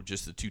package with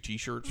just the 2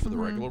 T-shirts for the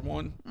regular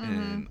one,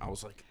 and I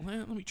was like,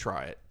 let me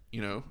try it.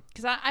 You know,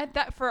 because I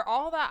that for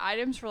all that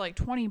items for like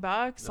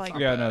 $20, like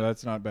no,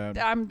 that's not bad.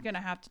 I'm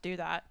gonna have to do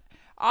that.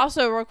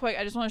 Also, real quick,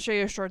 I just want to show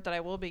you a shirt that I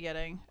will be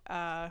getting.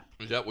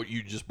 Is that what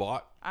you just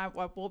bought? I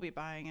will be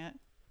buying it.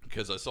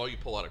 Because I saw you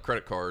pull out a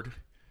credit card.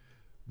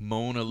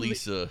 Mona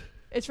Lisa.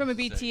 It's from a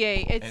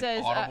BTA. It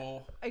says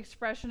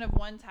expression of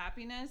one's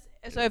happiness.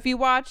 So if you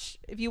watch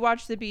the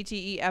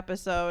BTE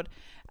episode,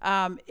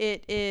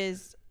 it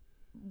is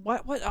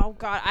what oh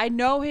god, I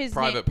know his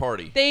Private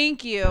Party.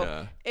 Thank you.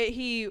 Yeah.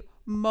 He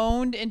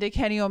moaned into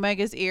Kenny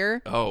Omega's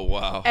ear. Oh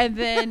wow. And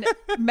then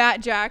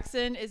Matt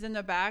Jackson is in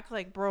the back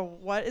like, bro,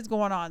 what is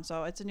going on?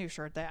 So it's a new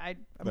shirt that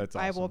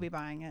I will be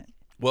buying it.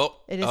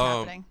 Well, it is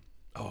happening.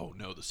 Oh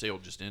no, the sale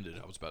just ended.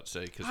 I was about to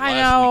say because last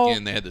last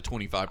weekend they had the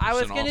 25%. I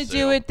was gonna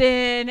do it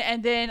then,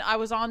 and then I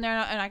was on there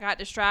and I got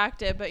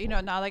distracted. But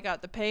now they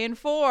got the paying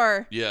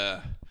for.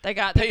 Yeah. They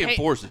got paying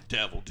for is the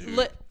devil, dude.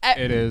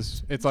 It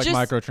is. It's like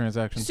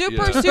microtransactions.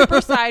 Super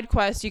side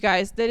quest, you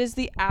guys. That is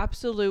the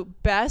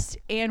absolute best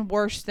and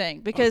worst thing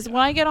because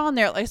when I get on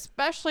there, like,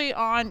 especially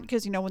on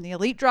because when the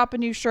Elite drop a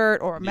new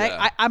shirt or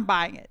I'm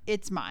buying it.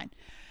 It's mine.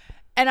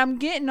 And I'm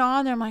getting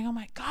on there. I'm like, oh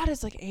my god,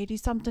 it's like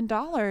 $80-something,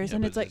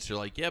 and it's like you're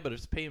like, yeah, but if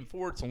it's paying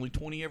for it, it's only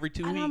 20 every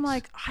 2 weeks. And I'm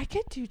like, I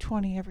could do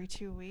 20 every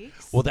 2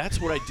 weeks. Well, that's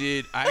what I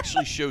did. I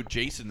actually showed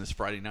Jason this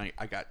Friday night.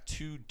 I got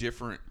 2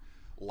 different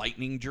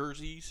Lightning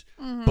jerseys,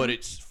 but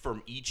it's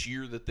from each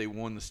year that they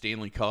won the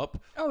Stanley Cup.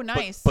 Oh,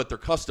 nice! But they're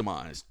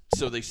customized,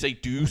 so they say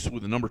Duce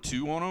with the number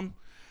 2 on them.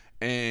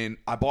 And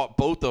I bought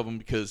both of them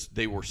because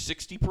they were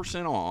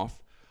 60%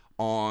 off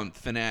on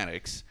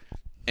Fanatics.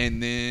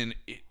 And then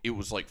it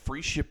was like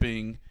free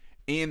shipping,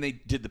 and they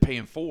did the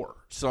paying for.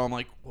 So I'm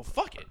like, well,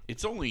 fuck it.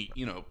 It's only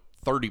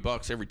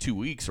 $30 every 2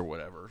 weeks or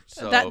whatever.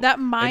 So that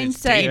mindset,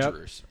 it's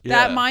dangerous.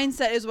 That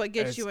mindset is what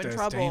gets you in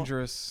trouble.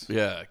 Dangerous.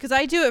 Yeah, because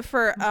I do it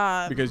for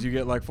because you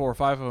get like 4 or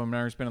 5 of them.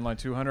 Now you're spending like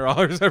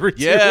 $200 every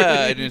 2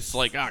 yeah, weeks. and it's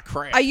like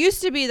crap. I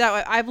used to be that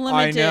way. I've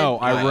limited. I know.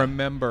 I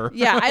remember.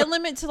 Yeah, I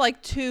limit to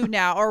like 2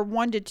 now, or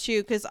 1 to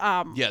 2, because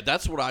yeah,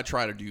 that's what I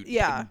try to do.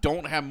 Yeah,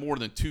 don't have more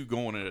than 2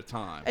 going at a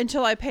time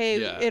until I pay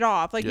it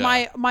off. Like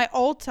my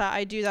Ulta,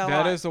 I do that a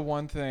lot. That is the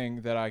one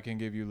thing that I can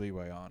give you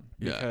leeway on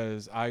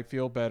because I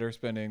feel better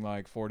spending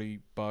like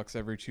 $40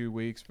 every 2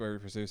 weeks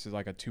versus this is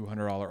like a $200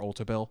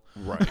 Ulta bill.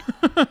 Right.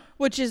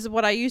 Which is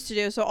what I used to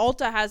do. So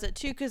Ulta has it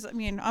too because, I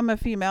mean, I'm a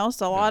female,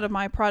 so a lot of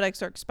my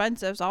products are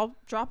expensive. So I'll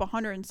drop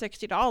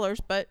 $160,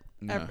 but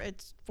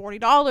it's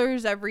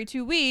 $40 every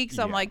 2 weeks.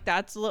 I'm like,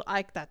 that's a little,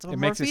 that's a little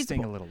more feasible. It makes it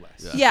sting a little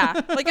less. Yeah.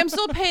 Like I'm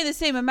still paying the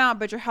same amount,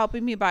 but you're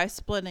helping me by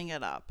splitting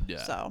it up.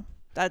 Yeah. So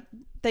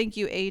thank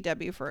you,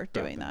 AEW, for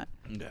doing that.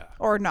 Yeah.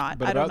 Or not.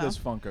 But I don't about know. this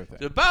Funko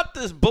thing. About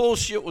this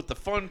bullshit with the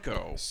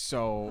Funko.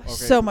 So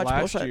much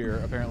last bullshit.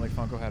 year, apparently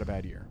Funko had a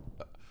bad year.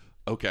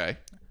 Okay.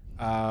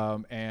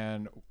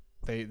 And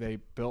they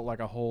built like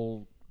a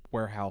whole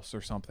warehouse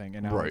or something,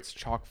 and now it's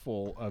chock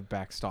full of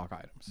back stock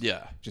items.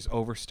 Yeah. Just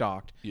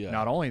overstocked. Yeah.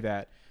 Not only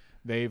that,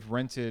 they've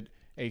rented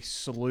a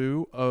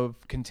slew of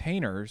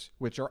containers,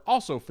 which are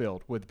also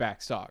filled with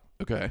back stock.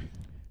 Okay.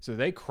 So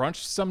they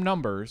crunched some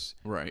numbers.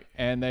 Right.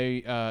 And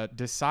they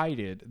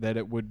decided that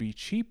it would be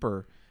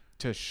cheaper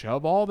to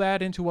shove all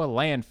that into a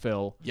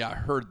landfill. Yeah, I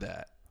heard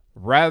that.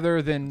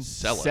 Rather than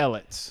sell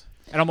it.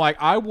 And I'm like,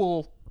 I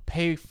will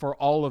pay for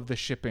all of the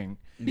shipping.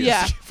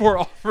 Yeah.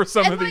 For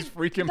some of these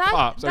freaking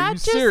pops. Are you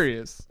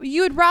serious?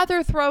 You would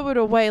rather throw it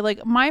away.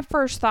 Like my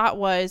first thought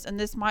was, and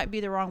this might be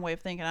the wrong way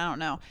of thinking, I don't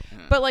know,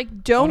 but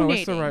like donating. No,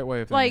 it's the right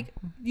way of thinking. Like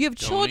you have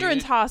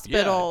children's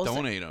hospitals,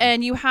 donate 'em.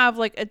 and you have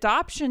like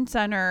adoption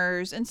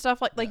centers and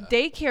stuff like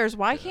daycares.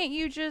 Why can't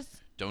you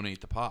just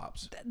donate the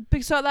pops?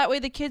 So that way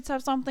the kids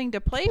have something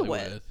to play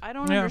with. I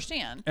don't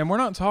understand. And we're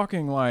not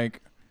talking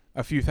like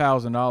a few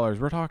 $1,000s.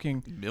 We're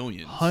talking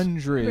millions,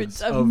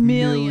 hundreds of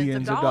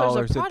millions of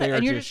dollars that they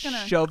are just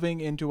shoving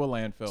into a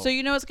landfill. So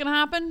you know what's gonna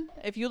happen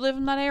if you live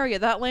in that area?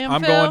 That landfill.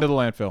 I'm going to the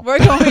landfill. We're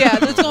going. Yeah,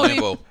 there's gonna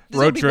be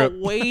road trip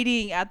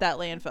waiting at that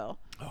landfill.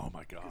 Oh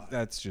my god,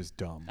 that's just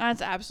dumb.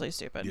 That's absolutely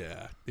stupid.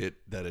 Yeah,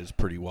 that is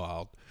pretty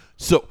wild.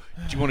 So,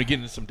 do you want to get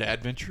into some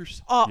dad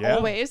ventures?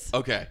 Always.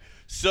 Okay,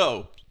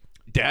 so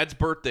Dad's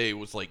birthday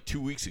was like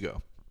 2 weeks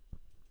ago.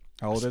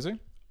 How old is he?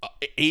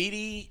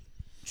 82.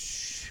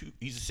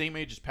 He's the same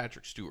age as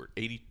Patrick Stewart,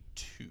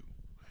 82.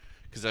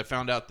 Because I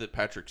found out that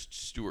Patrick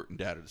Stewart and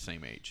Dad are the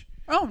same age.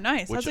 Oh,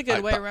 nice. That's a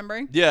good way of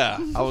remembering. Yeah,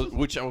 I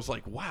was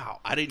like, wow,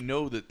 I didn't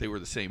know that they were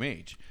the same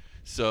age.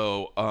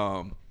 So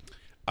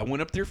I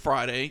went up there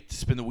Friday to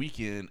spend the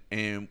weekend,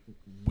 and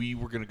we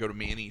were going to go to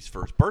Manny's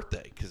for his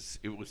birthday because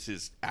it was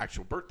his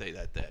actual birthday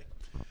that day.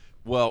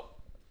 Well,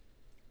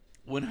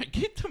 when I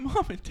get to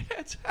Mom and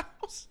Dad's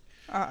house,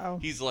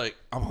 he's like,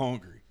 I'm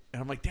hungry.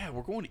 And I'm like, Dad,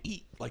 we're going to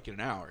eat like in an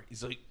hour.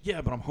 He's like,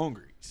 yeah, but I'm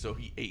hungry. So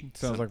he ate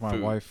Sounds like my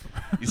food. wife.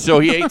 So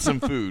he ate some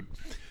food.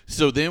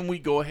 So then we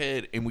go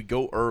ahead and we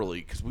go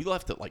early because we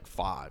left at like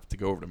 5 to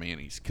go over to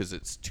Manny's because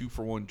it's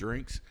 2-for-1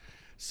 drinks.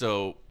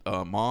 So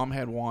Mom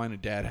had wine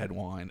and Dad had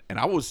wine. And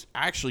I was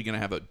actually going to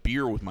have a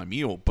beer with my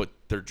meal, but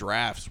their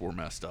drafts were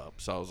messed up.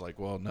 So I was like,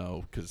 well,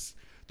 no, because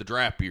the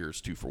draft beer is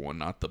 2-for-1,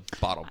 not the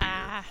bottle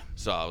beer.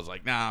 So I was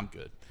like, nah, I'm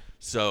good.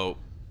 So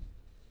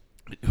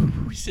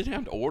we sit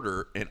down to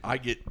order, and I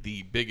get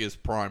the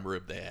biggest prime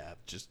rib they have,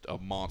 just a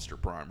monster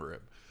prime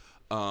rib.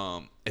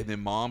 And then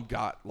Mom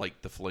got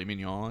like the filet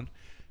mignon.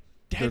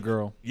 Dad, Good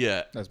girl.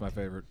 Yeah. That's my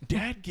favorite.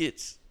 Dad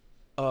gets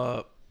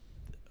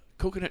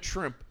coconut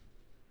shrimp,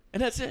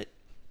 and that's it.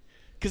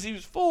 Because he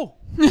was full.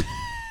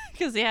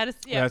 Because he had a...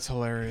 Yeah. That's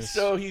hilarious.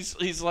 So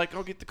he's like,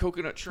 I'll get the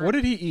coconut shrimp. What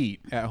did he eat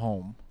at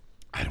home?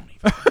 I don't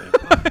even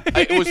remember.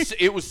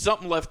 It was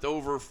something left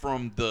over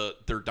from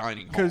their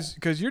dining hall.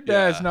 Because your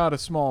dad's not a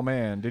small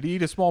man. Did he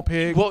eat a small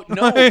pig? Well,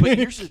 no, but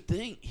here's the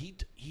thing.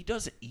 He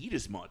doesn't eat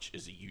as much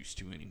as he used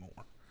to anymore.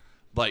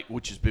 Like,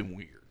 which has been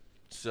weird.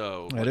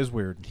 So that is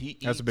weird.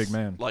 That's a big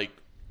man. Like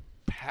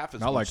half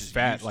as not much like as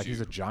fat, he like used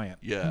he's to. a giant.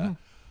 Yeah.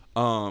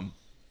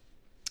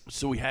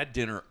 So we had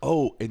dinner.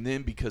 Oh, and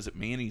then because at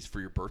Manny's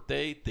for your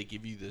birthday, they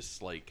give you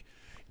this like,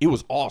 it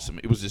was awesome.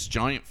 It was this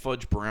giant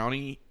fudge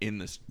brownie in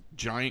this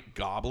giant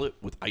goblet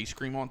with ice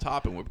cream on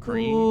top and whipped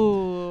cream.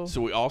 Ooh. So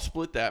we all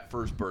split that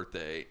for his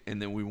birthday,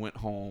 and then we went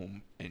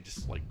home and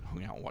just like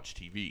hung out and watched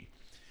TV.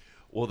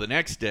 Well, the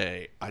next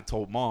day, I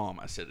told Mom,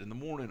 I said, in the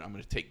morning, I'm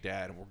going to take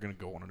Dad, and we're going to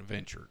go on an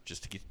adventure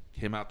just to get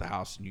him out the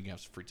house, and you can have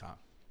some free time.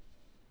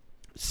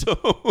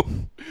 So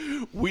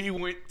we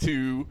went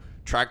to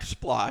Tractor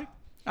Supply.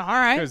 All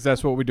right. Because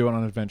that's what we do on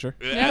an adventure.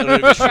 Yeah,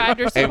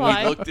 Tractor Supply.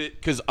 And we looked at,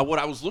 because what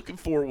I was looking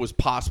for was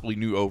possibly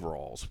new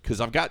overalls, because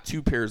I've got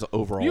 2 pairs of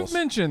overalls. You've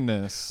mentioned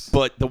this.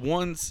 But the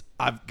ones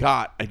I've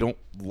got, I don't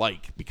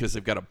like because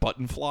they've got a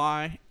button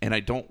fly, and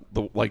I don't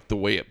like the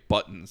way it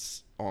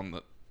buttons on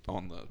the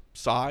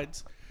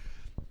sides.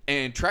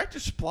 And Tractor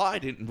Supply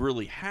didn't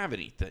really have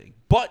anything,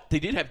 but they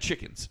did have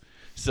chickens.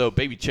 So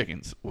baby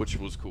chickens, which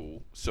was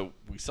cool. So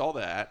we saw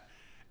that,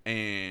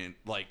 and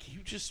like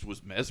he just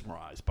was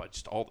mesmerized by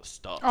just all the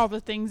stuff. All the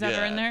things that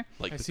are in there.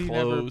 Like Has the he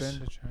clothes. never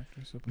been to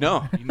Tractor Supply?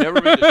 No, you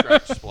never been to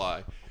Tractor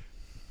Supply.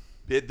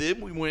 And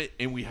then we went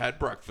and we had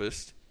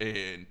breakfast,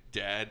 and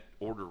Dad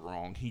ordered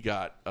wrong. He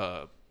got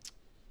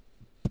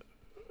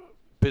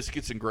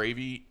biscuits and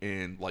gravy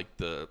and like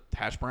the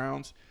hash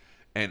browns,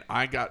 and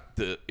I got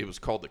it was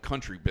called the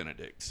Country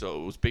Benedict.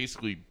 So it was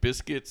basically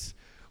biscuits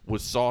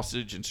with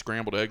sausage and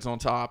scrambled eggs on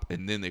top,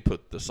 and then they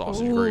put the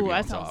sausage gravy on top.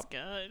 That sounds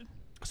good.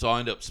 So I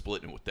ended up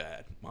splitting it with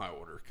Dad, my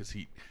order, because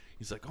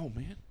he's like, oh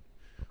man,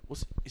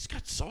 it's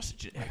got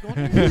sausage and egg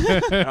on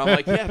here. And I'm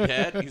like, yeah,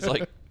 Dad. He's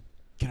like,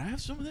 can I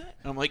have some of that?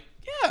 And I'm like,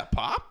 yeah,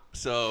 Pop.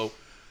 So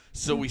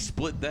we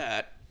split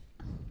that,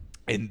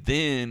 and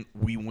then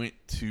we went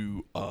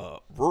to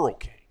Rural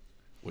King,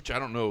 which I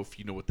don't know if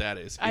you know what that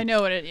is. I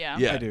know what it. Yeah.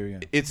 Yeah, I do. Yeah.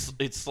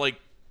 It's like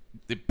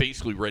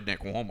basically redneck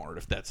Walmart,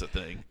 if that's a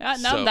thing. No,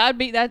 So, that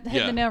hit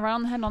yeah. the nail right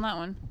on the head on that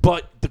one.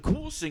 But the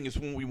coolest thing is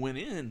when we went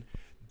in,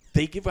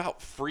 they give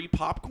out free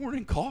popcorn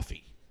and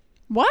coffee.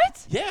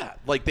 What? Yeah,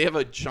 like they have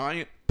a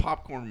giant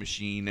popcorn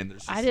machine, and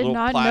there's this I did little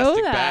not know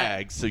plastic that.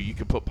 bag so you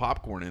can put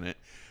popcorn in it.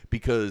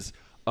 Because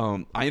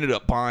I ended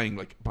up buying,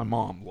 like, my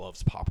mom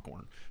loves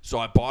popcorn, so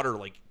I bought her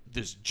like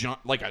this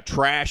like a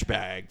trash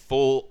bag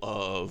full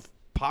of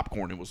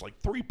popcorn. It was like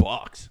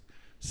 $3.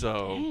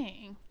 So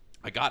Dang.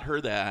 I got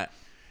her that,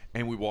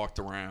 and we walked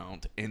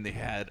around, and they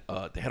had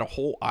a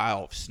whole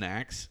aisle of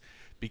snacks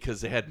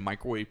because they had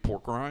microwave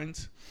pork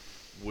rinds,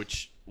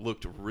 which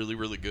looked really,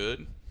 really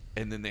good.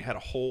 And then they had a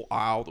whole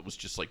aisle that was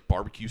just like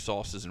barbecue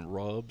sauces and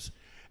rubs.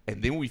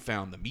 And then we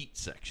found the meat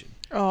section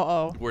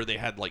where they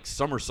had like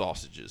summer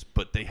sausages,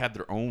 but they had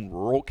their own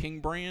Rural King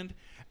brand,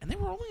 and they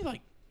were only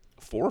like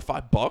 $4 or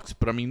 $5.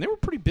 But I mean, they were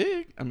pretty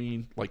big. I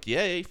mean, like,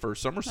 yay for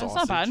summer sausage.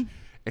 That's not bad.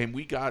 And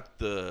we got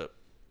the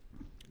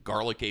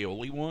garlic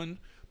aioli one,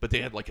 but they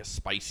had like a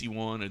spicy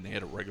one and they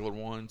had a regular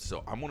one.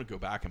 So I'm going to go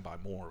back and buy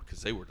more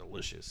because they were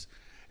delicious.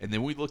 And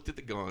then we looked at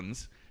the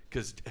guns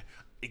because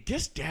I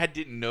guess Dad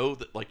didn't know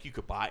that like you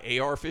could buy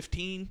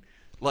AR-15.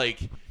 Like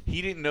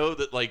he didn't know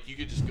that like you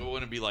could just go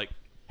in and be like,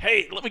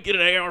 hey, let me get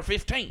an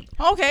AR-15.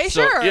 Okay,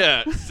 So, sure.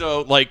 Yeah.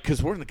 So like,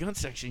 because we're in the gun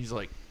section, he's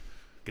like,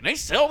 can they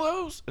sell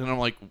those? And I'm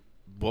like,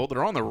 well,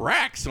 they're on the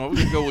rack, so I'm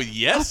going to go with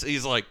yes.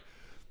 He's like,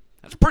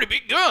 that's a pretty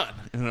big gun.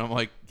 And I'm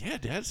like, yeah,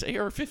 Dad, it's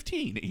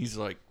AR-15. He's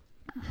like,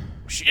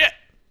 shit,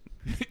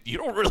 you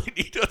don't really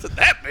need nothing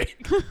that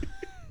big.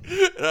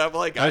 And I'm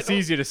like, That's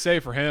easy to say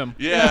for him.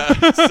 Yeah.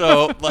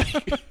 So like,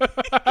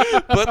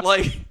 but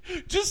like,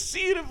 just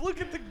seeing him look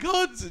at the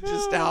guns and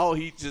just how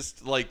he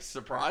just like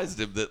surprised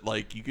him that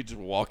like you could just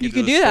walk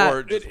into the store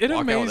and just It walk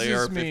out with amazes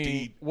AR-15.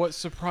 me what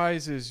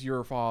surprises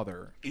your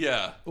father.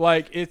 Yeah.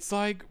 Like it's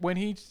like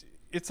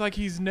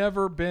he's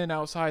never been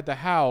outside the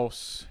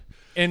house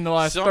in the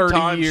last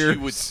 30 years.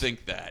 You would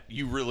think that.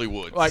 You really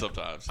would like,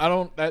 sometimes. I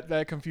don't.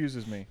 That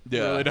confuses me.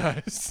 Yeah. It really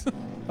does.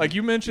 Like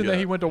you mentioned that Yeah.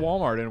 he went to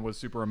Walmart and was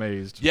super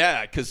amazed.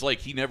 Yeah, because like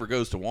he never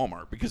goes to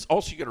Walmart because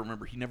also you got to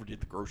remember he never did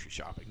the grocery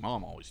shopping.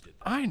 Mom always did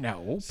that. I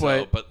know,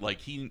 But like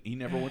he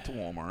never went to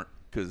Walmart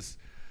because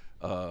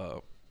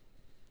let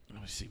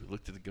me see. We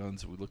looked at the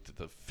guns and we looked at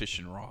the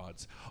fishing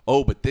rods.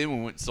 Oh, but then we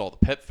went and saw the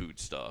pet food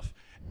stuff.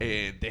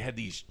 And they had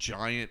these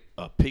giant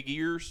pig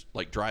ears,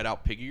 like dried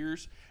out pig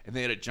ears. And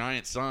they had a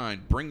giant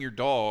sign, bring your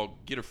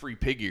dog, get a free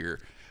pig ear.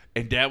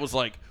 And Dad was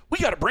like, we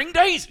got to bring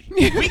Daisy.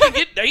 We can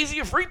get Daisy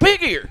a free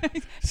pig ear.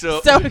 So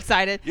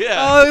excited. Yeah.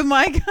 Oh,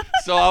 my God.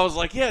 So I was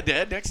like, yeah,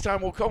 Dad, next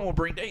time we'll come, we'll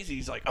bring Daisy.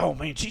 He's like, oh,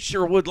 man, she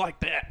sure would like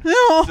that.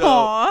 Aw.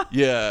 So,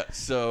 yeah.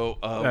 So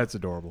that's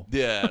adorable.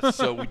 yeah,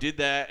 so we did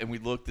that, and we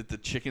looked at the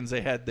chickens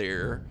they had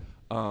there,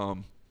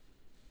 and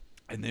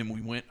then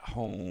we went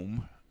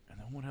home. And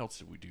then what else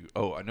did we do?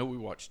 Oh, I know we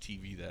watched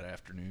TV that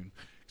afternoon.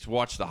 So we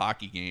watched the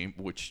hockey game,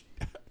 which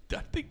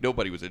I think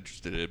nobody was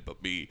interested in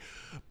but me.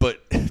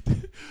 But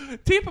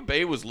Tampa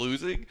Bay was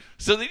losing,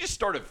 so they just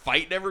started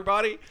fighting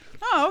everybody.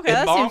 Oh, okay. And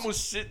That Mom seems... was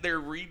sitting there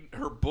reading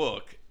her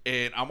book,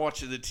 and I'm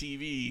watching the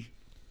TV,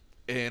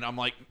 and I'm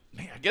like,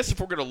 man, I guess if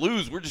we're going to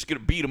lose, we're just going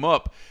to beat them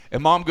up.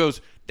 And Mom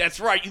goes, that's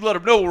right, you let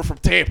them know we're from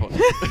Tampa.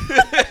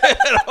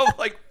 And I'm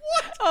like,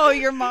 what? Oh,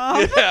 your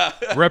mom. Yeah.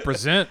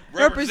 Represent.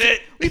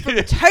 We from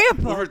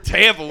Tampa. We're from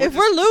Tampa. If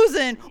we're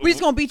losing, we're just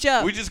going to beat you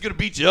up. We're just going to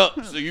beat you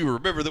up so you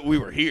remember that we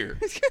were here.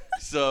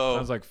 So,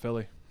 Sounds like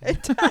Philly.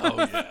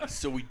 oh, yeah.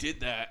 So we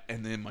did that,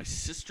 and then my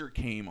sister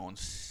came on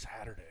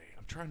Saturday.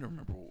 I'm trying to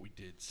remember what we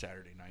did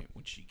Saturday night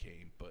when she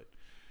came, but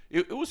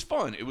it was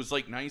fun. It was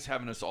like nice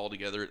having us all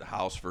together at the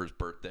house for his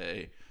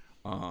birthday.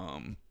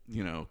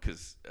 You know,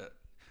 because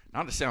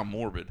not to sound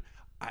morbid,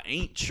 I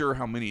ain't sure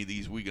how many of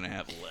these we're gonna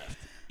have left.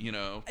 You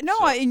know, No,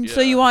 so,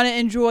 so you want to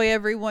enjoy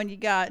every one you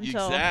got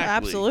until exactly.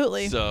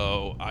 absolutely.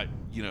 So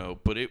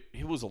but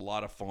it was a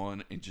lot of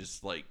fun and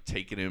just like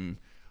taking him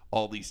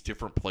all these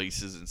different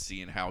places and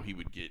seeing how he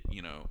would get,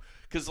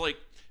 because like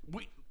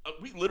we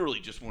literally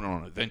just went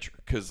on an adventure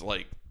because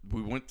like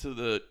we went to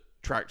the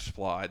Tractor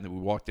Supply and then we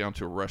walked down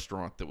to a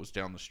restaurant that was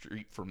down the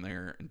street from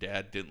there, and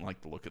Dad didn't like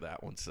the look of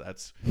that one, so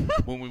that's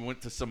when we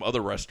went to some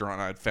other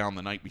restaurant I'd found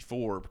the night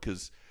before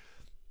because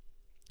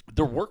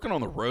they're working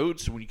on the road,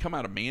 so when you come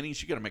out of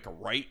Manny's, you got to make a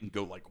right and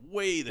go like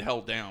way the hell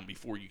down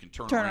before you can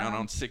turn around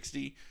on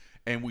 60.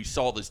 And we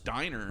saw this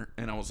diner,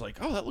 and I was like,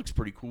 oh, that looks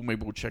pretty cool.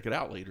 Maybe we'll check it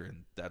out later.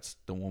 And that's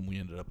the one we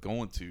ended up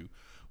going to,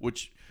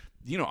 which,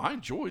 I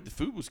enjoyed. The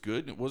food was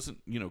good, and it wasn't,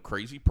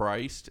 crazy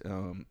priced,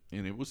 and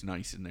it was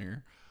nice in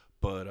there.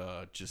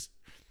 But just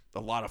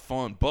a lot of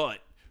fun. But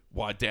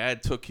while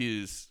Dad took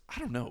his, I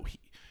don't know,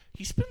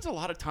 he spends a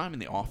lot of time in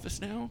the office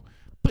now,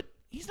 but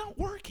he's not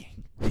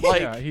working.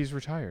 Like, yeah, he's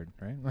retired,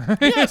 right?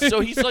 yeah,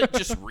 so he's like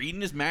just reading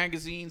his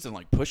magazines and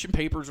like pushing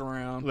papers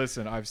around.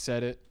 Listen, I've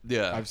said it.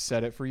 Yeah. I've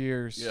said it for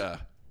years. Yeah.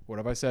 What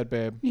have I said,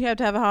 babe? You have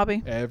to have a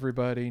hobby.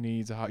 Everybody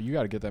needs a hobby. You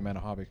got to get that man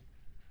a hobby.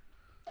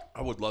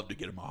 I would love to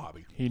get him a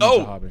hobby. He needs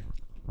a hobby.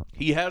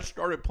 He has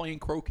started playing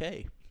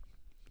croquet.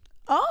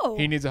 Oh.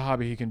 He needs a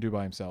hobby he can do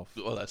by himself.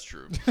 Oh, that's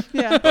true.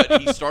 Yeah.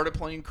 But he started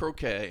playing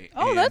croquet.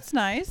 Oh, and that's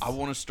nice. I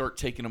want to start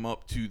taking him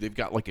up to, they've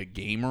got like a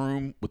game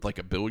room with like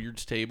a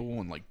billiards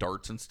table and like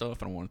darts and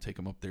stuff. And I want to take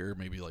him up there,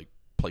 maybe like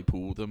play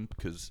pool with him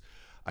because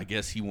I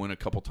guess he went a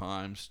couple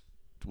times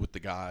with the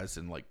guys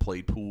and like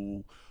played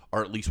pool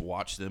or at least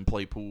watch them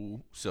play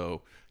pool.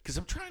 So, because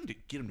I'm trying to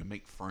get him to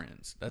make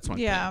friends. That's my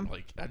thing.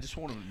 Like, I just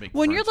want him to make friends.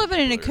 When you're living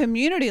in a people there.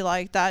 community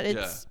like that,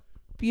 it's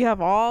you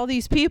have all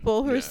these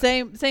people who are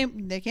same.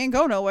 They can't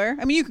go nowhere.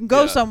 I mean, you can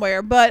go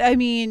somewhere, but I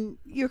mean,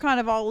 you're kind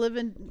of all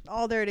living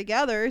all there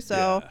together,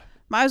 so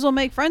might as well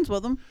make friends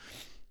with them.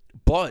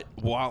 But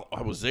while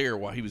I was there,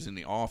 while he was in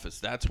the office,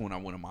 that's when I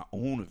went on my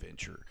own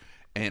adventure.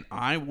 And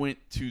I went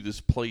to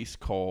this place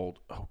called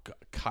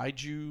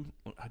Kaiju.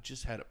 I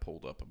just had it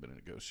pulled up a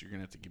minute ago, so you're going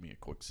to have to give me a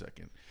quick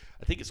second.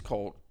 I think it's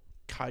called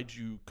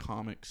Kaiju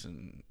Comics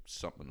and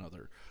something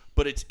other.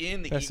 But it's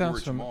in the Eagle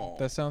Ridge Mall.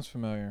 That sounds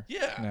familiar.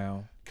 Yeah.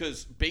 Now.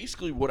 Because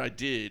basically what I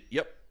did,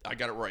 I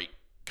got it right.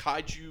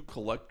 Kaiju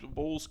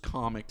Collectibles,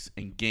 Comics,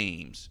 and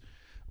Games.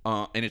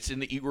 And it's in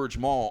the Eagle Ridge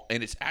Mall,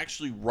 and it's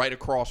actually right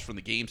across from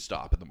the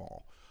GameStop in the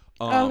mall.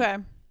 Okay.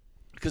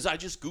 Because I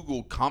just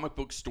Googled comic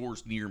book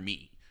stores near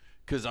me.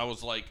 Because I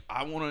was like,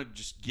 I want to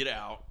just get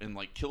out and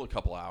like kill a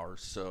couple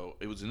hours. So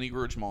it was in the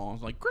Eagle Ridge Mall. I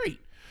was like, great.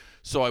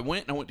 So I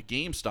went to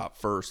GameStop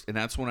first, and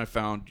that's when I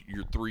found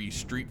your 3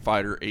 Street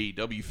Fighter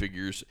AEW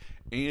figures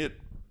and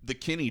the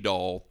Kenny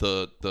doll,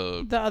 the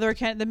other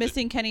the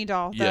missing Kenny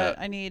doll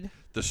that I need.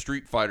 The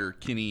Street Fighter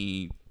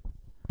Kenny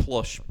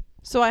plush.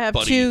 So I have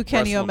buddy, 2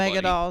 Kenny wrestling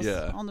Omega buddy. dolls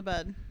on the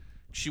bed.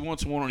 she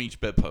wants one on each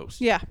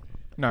bedpost. Yeah.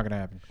 Not gonna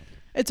happen.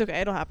 It's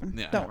okay. It'll happen.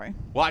 Yeah. Don't worry.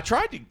 Well, I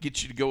tried to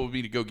get you to go with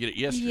me to go get it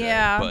yesterday.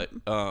 Yeah. But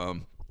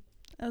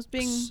I was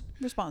being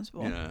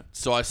responsible. yeah.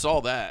 So I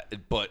saw that,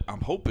 but I'm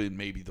hoping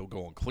maybe they'll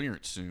go on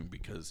clearance soon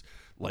because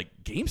like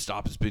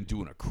GameStop has been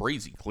doing a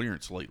crazy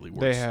clearance lately.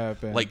 Where They it's have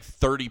been. like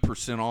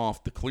 30%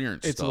 off the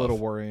clearance It's stuff. a little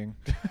worrying.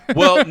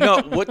 Well, no,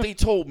 what they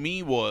told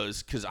me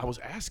was, because I was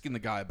asking the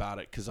guy about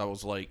it, because I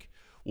was like,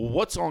 well,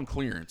 what's on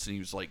clearance? And he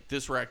was like,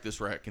 this rack,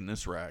 and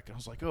this rack. And I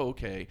was like, oh,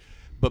 okay.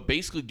 But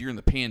basically during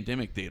the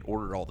pandemic, they had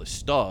ordered all this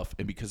stuff,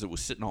 and because it was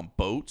sitting on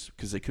boats,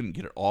 because they couldn't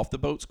get it off the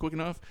boats quick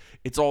enough,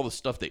 it's all the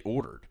stuff they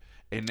ordered.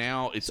 And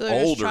now it's So they're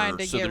just older, trying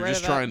to so get they're rid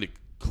just of it. trying to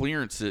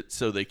clearance it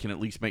so they can at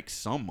least make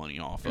some money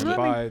off of And it.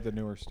 buy the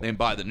newer stuff. And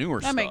buy the newer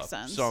stuff. makes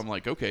sense. So I'm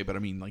like, okay, but I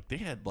mean, like, they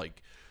had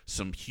like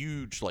some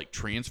huge like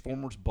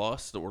Transformers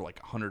busts that were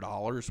like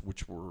 $100,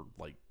 which were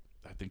like,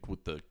 I think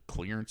with the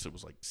clearance it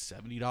was like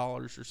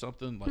 $70 or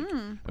something. Like,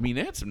 I mean,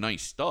 they had some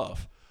nice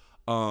stuff.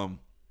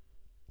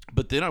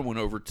 But then I went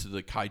over to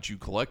the Kaiju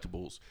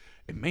Collectibles,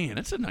 and man,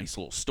 it's a nice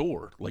little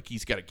store. Like,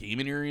 he's got a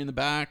gaming area in the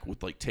back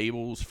with like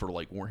tables for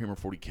like Warhammer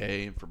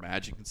 40K and for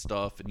Magic and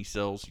stuff. And he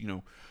sells,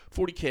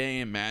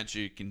 40K and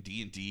Magic and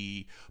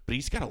D&D. But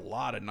he's got a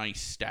lot of nice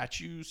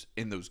statues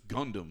and those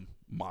Gundam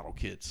model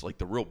kits, like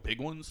the real big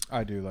ones.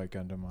 I do like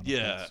Gundam on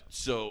Yeah.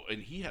 So,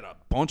 and he had a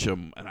bunch of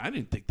them, and I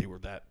didn't think they were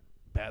that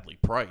badly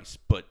priced.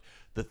 But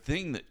the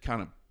thing that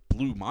kind of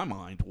blew my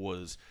mind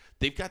was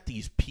they've got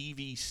these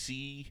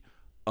PVC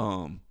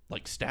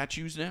like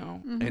statues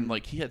now, and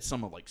like he had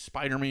some of like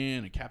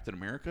Spider-Man and Captain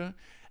America,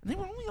 and they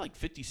were only like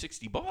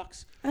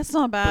 $50-$60. That's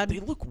not But bad. they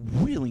look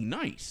really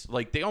nice.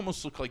 Like, they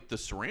almost look like the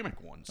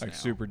ceramic ones Like now.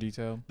 super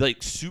detailed.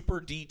 Like super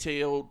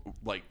detailed,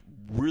 like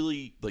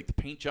really, like the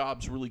paint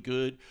job's really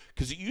good.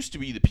 Because it used to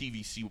be the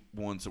PVC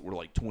ones that were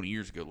like 20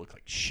 years ago looked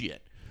like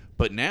shit.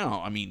 But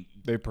now, I mean,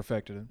 They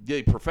perfected it.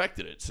 they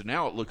perfected it. So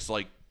now it looks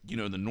like, the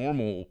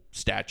normal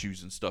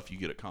statues and stuff you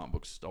get at comic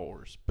book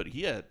stores. But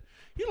he had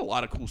a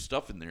lot of cool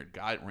stuff in there. The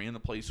guy that ran the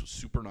place was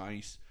super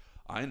nice.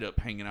 I ended up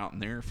hanging out in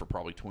there for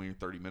probably 20 or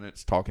 30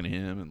 minutes talking to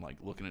him and like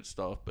looking at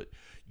stuff. But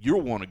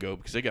you'll want to go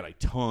because they got a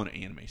ton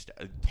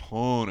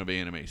of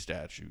anime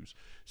statues,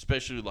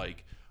 especially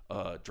like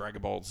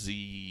Dragon Ball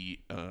Z.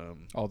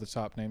 All the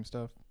top name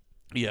stuff.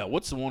 Yeah,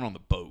 what's the one on the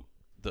boat?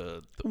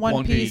 The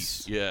One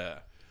Piece. Yeah,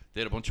 they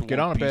had a bunch of Get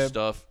One on it, Piece babe.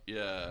 stuff.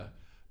 Yeah.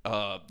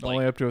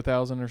 Only up to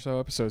 1,000 or so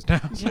episodes now.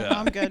 Yeah.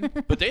 I'm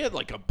good. But they had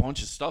like a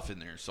bunch of stuff in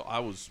there, so I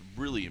was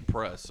really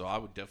impressed. So I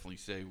would definitely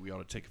say we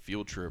ought to take a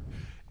field trip.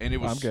 And it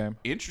was I'm game.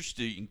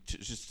 interesting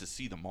just to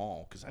see the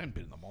mall because I haven't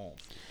been in the mall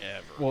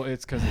forever. Well,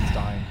 it's because it's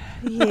dying.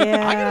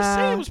 Yeah. I gotta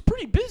say it was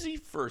pretty busy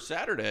for a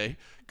Saturday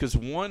because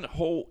one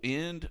whole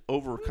end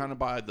over kind of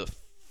by the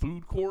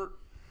food court.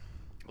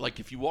 Like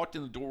if you walked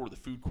in the door where the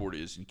food court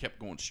is and you kept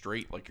going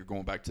straight, like you're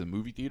going back to the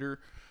movie theater,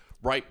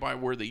 right by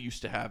where they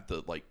used to have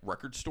the like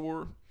record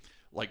store.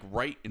 Like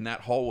right in that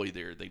hallway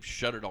there, they've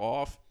shut it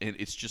off, and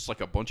it's just like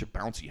a bunch of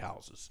bouncy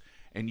houses.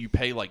 And you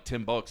pay like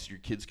 $10, your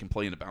kids can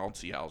play in the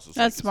bouncy houses.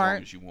 That's like, smart. as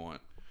long as you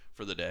want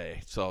for the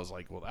day. So I was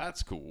like, well,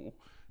 that's cool.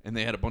 And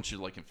they had a bunch of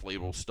like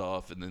inflatable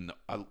stuff, and then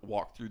I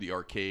walked through the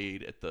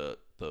arcade at the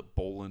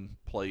bowling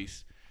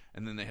place,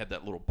 and then they had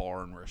that little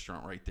bar and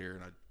restaurant right there,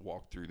 and I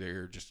walked through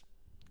there just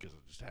because I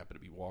just happened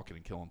to be walking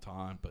and killing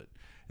time.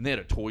 And they had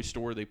a toy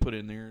store they put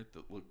in there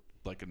that looked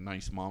like a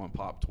nice mom and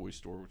pop toy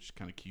store, which is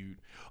kind of cute.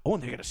 Oh,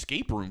 and they got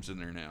escape rooms in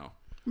there now.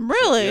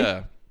 Really?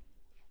 Yeah.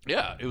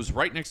 Yeah, it was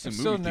right next to I've the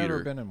still movie theater.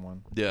 never been in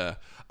one. Yeah.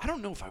 I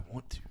don't know if I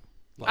want to.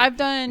 Like, I've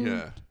done.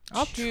 Yeah.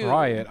 I'll two.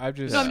 try it. I've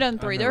just. No, I've done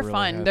I've 3. never They're really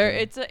fun. had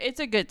They're to. it's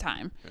a good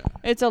time. Yeah.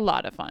 It's a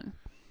lot of fun.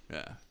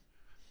 Yeah.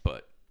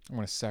 But I'm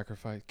gonna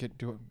sacrifice.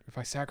 If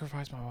I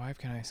sacrifice my wife,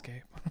 can I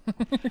escape?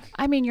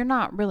 I mean, you're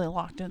not really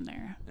locked in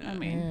there. Yeah.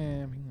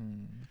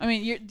 I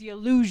mean, you're the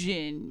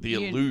illusion. The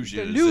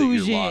illusion is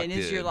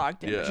that you're you're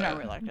locked locked in. in. But you're Yeah. not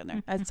really locked in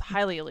there. That's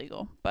highly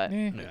illegal. But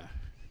Eh. yeah.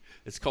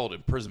 It's called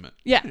imprisonment.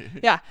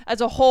 yeah,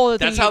 as a whole.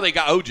 That's how they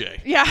got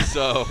OJ. Yeah.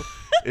 So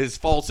it's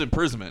false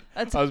imprisonment.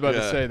 That's I was about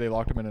Yeah. to say they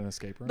locked him in an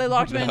escape room. they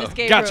locked him in No. an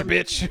escape Gotcha, room.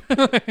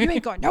 bitch. You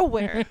ain't going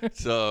nowhere.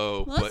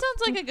 So Well, that but,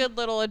 sounds like a good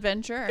little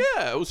adventure.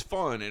 yeah, it was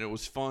fun, and it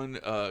was fun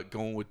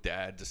going with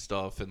Dad to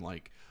stuff and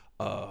like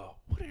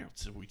what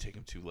else did we take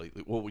him to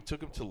lately? Well, we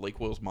took him to Lake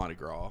Wales Mardi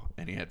Gras,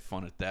 and he had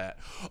fun at that.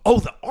 Oh,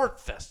 the art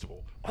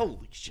festival!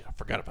 Holy shit, I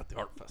forgot about the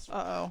art festival.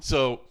 Uh-oh.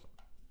 So,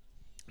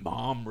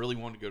 Mom really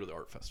wanted to go to the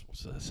art festival,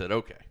 so I said,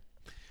 okay.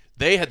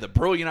 They had the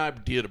brilliant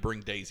idea to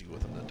bring Daisy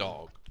with them, the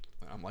dog.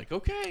 I'm like,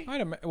 okay.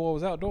 Well, it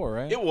was outdoor,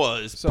 right? It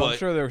was, So but I'm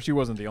sure she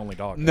wasn't the only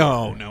dog.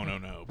 no.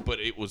 But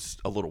it was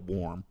a little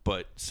warm.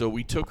 But so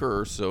we took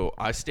her. So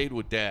I stayed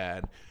with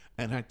Dad,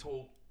 and I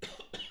told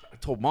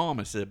Mom,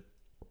 I said,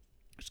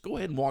 just go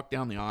ahead and walk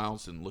down the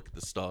aisles and look at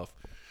the stuff.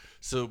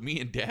 So me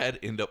and Dad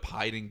end up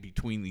hiding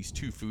between these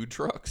 2 food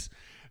trucks.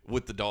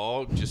 with the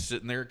dog, just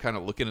sitting there, kind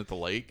of looking at the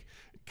lake,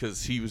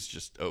 because he was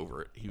just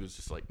over it. He was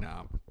just like,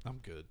 "Nah, I'm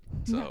good."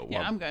 So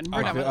Yeah, I'm good. We're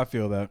I done feel, with I it.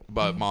 feel that.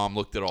 but mom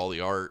looked at all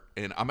the art,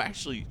 and I'm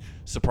actually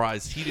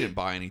surprised he didn't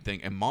buy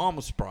anything, and mom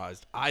was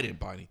surprised I didn't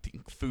buy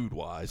anything food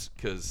wise,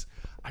 because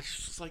I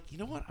just was like, you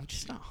know what, I'm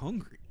just not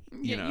hungry.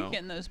 You know? You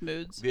get in those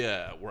moods.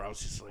 Yeah, where I was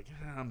just like,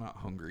 I'm not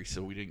hungry,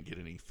 so we didn't get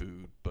any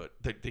food. But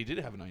they did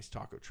have a nice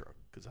taco truck,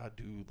 because I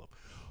do love.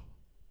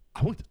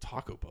 I went to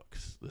Taco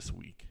Bucks this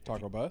week.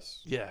 Taco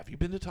Bus? Yeah, have you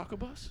been to Taco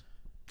Bus?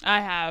 I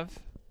have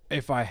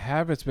If I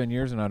have, it's been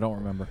years and I don't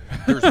remember.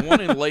 There's one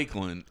in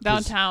Lakeland.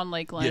 downtown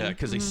Lakeland. Yeah,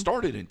 because they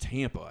started in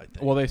Tampa, I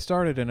think. Well, they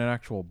started in an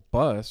actual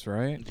bus,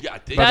 right? Yeah, I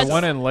think. But That's- the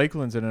one in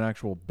Lakeland's in an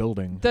actual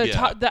building.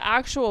 The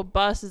actual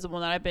bus is the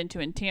one that I've been to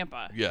in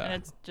Tampa. Yeah.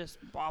 And it's just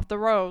off the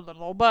road, the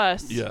little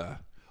bus. Yeah.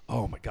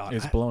 Oh my God.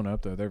 It's blown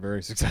up, though. They're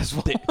very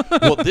successful.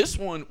 Well, this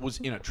one was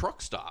in a truck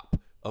stop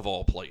of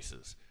all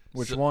places.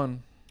 Which So-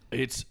 one?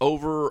 It's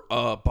over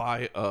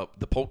by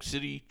the Polk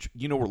City.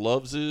 You know where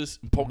Love's is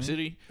in Polk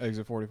City?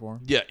 Exit 44.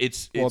 Yeah,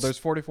 it's Well, there's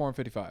 44 and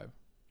 55.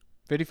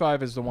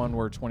 55 is the one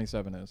where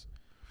 27 is.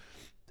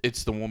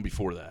 it's the one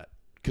before that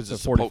because The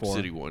it's the Polk 44.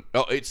 City one.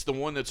 Oh, it's the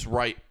one that's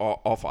right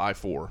off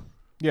I-4.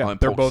 Yeah, in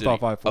they're Polk both City.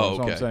 off I-4. Oh, That's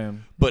what okay. I'm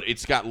saying. But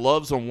it's got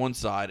Love's on one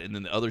side, and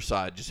then the other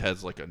side just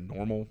has like a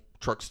normal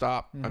truck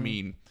stop. I Mm-hmm.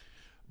 mean,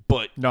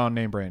 but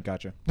Non-name brand.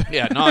 Gotcha.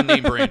 yeah,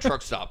 non-name brand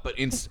truck stop. But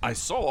I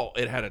saw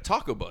it had a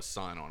Taco Bus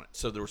sign on it,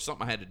 so there was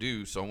something I had to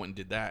do. So I went and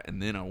did that,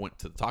 and then I went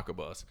to the Taco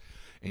Bus,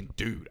 and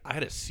dude, I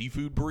had a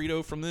seafood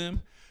burrito from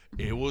them.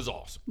 It was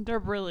awesome. They're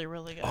really,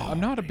 really good. I'm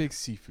not a big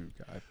seafood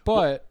guy,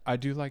 but I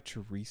do like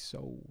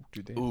chorizo.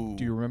 Ooh.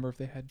 Do you remember if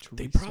they had chorizo?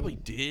 They probably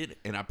did,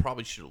 and I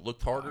probably should have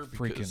looked harder I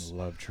freaking because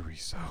love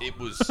chorizo. it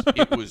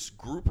was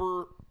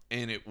grouper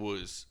and it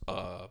was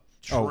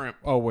shrimp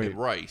wait. and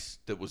rice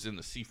that was in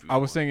the seafood. I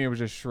was one. thinking it was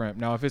just shrimp.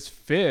 Now, if it's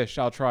fish,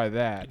 I'll try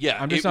that.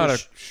 Yeah, I'm just it not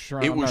was, a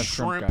shrimp. It I'm was not a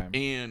shrimp guy.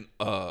 and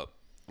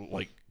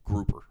like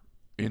grouper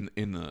in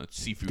the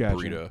seafood Gotcha.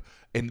 burrito,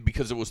 and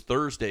because it was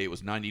Thursday, it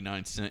was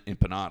 99-cent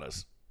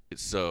empanadas.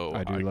 So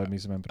I do love me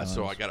some empanadas.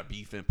 So I got a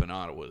beef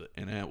empanada with it,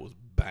 and that was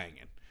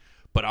banging.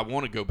 But I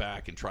want to go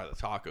back and try the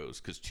tacos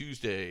because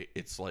Tuesday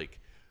it's like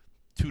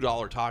 $2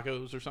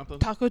 tacos or something.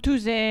 Taco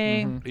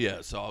Tuesday. Mm-hmm.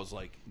 Yeah, so I was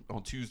like,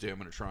 on Tuesday I'm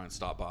gonna try and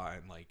stop by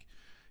and like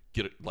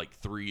get like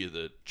 3 of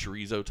the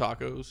chorizo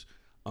tacos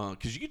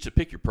because you get to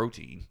pick your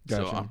protein.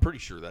 So Gotcha. I'm pretty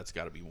sure that's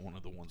got to be one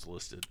of the ones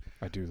listed.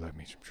 I do love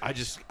me some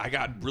chorizo. I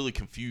got really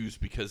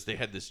confused because they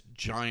had this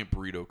giant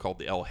burrito called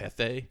the El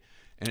Jefe,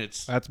 and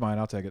it's That's mine.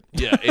 I'll take it.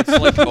 yeah, it's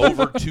like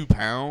over 2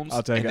 pounds.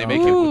 I'll take and it. they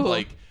make it with Ooh.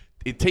 like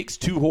it takes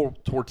 2 whole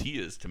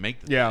tortillas to make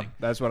the Yeah, thing.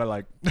 that's what I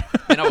like.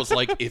 And I was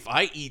like, if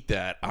I eat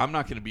that, I'm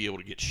not going to be able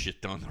to get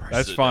shit done the rest of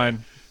That's the day.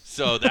 fine.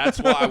 So that's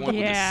why I went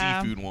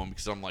Yeah. with the seafood one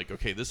because I'm like,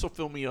 okay, this will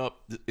fill me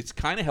up. It's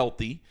kind of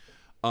healthy,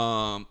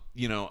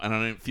 you know, and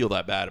I didn't feel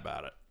that bad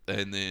about it.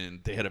 And then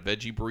they had a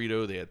veggie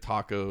burrito, they had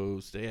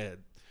tacos, they had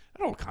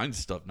all kinds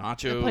of stuff,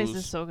 nachos. That place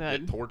is so they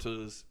had good.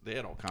 tortas, they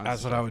had all kinds.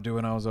 That's of what stuff. I would do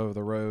when I was over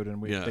the road,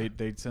 and Yeah.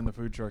 they'd send the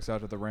food trucks out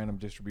to the random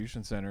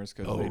distribution centers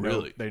because Oh,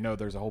 really? they know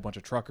there's a whole bunch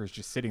of truckers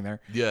just sitting there,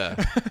 Yeah,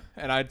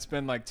 and I'd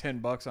spend like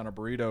 $10 on a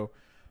burrito,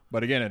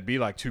 but again it'd be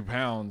like 2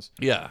 pounds,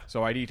 yeah.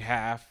 so I'd eat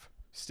half,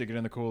 stick it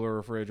in the cooler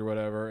or fridge or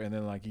whatever, and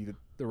then like eat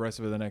the rest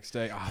of it the next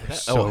day. Oh, they're That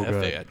so El Jefe,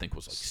 good. I think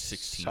was like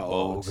 16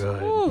 So bucks.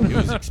 good. It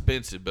was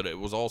expensive, but it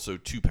was also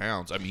 2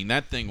 pounds. I mean,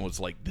 that thing was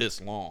like this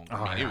long.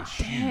 I mean, it was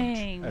huge.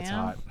 Dang, That's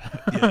man.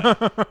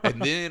 hot. Yeah.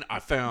 And then I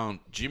found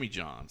Jimmy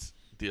John's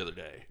the other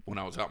day when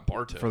I was out in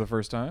Bartow. For the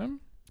first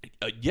time,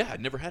 Yeah,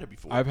 I'd never had it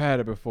before. I've had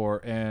it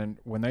before, and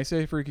when they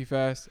say freaky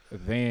fast,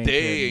 they ain't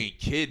They kidding. ain't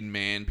kidding,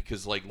 man.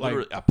 Because like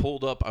literally, I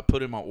pulled up, I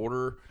put in my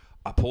order,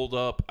 I pulled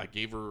up, I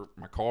gave her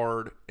my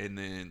card, and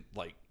then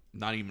like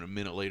not even a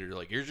minute later,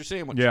 like here's your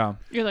sandwich. Yeah,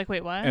 You're like,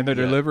 wait, what? and the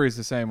Yeah. delivery is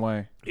the same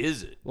way.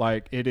 Is it?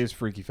 Like it is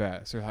freaky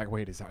fast. They're like,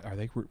 wait, are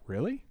they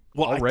really?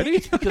 Well, already? I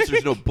think it's because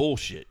there's no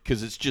bullshit.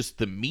 Because it's just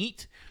the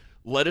meat,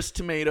 lettuce,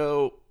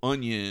 tomato,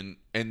 onion,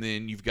 and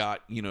then you've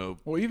got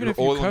Well, even your if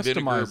you oil and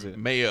vinegar, customize it.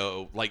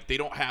 mayo. Like they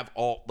don't have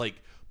all like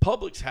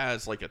Publix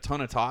has like a ton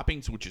of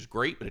toppings, which is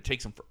great, but it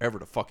takes them forever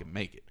to fucking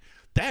make it.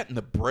 That and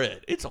the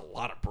bread, it's a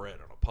lot of bread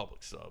on a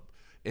Publix sub.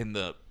 And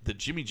the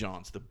Jimmy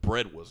John's, the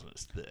bread wasn't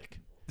as thick.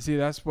 See,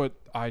 that's what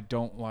I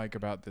don't like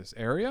about this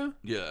area.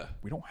 Yeah.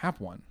 We don't have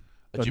one.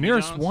 A The Jimmy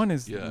nearest John's? one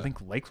is Yeah. I think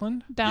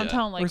Lakeland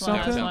Downtown Yeah. Lakeland. or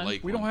something. has Downtown one.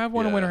 Lakeland. We don't have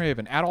one in Yeah. Winter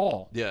Haven at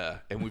all. Yeah,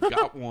 and we've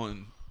got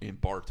one in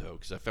Bartow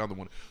because I found the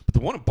one, but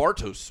the one in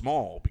Bartow's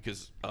small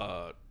because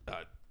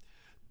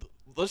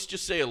let's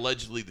just say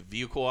allegedly the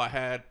vehicle I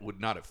had would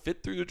not have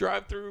fit through the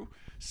drive-through,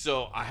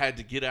 so I had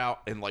to get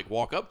out and like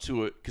walk up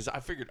to it because I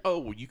figured, oh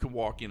well, you can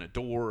walk in a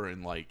door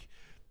and like,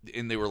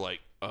 and they were like,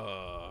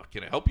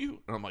 can I help you?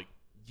 And I'm like,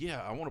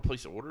 yeah, I want to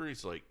place an order.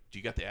 He's like, do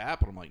you got the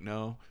app? And I'm like,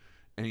 no.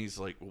 And he's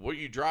like, well, what are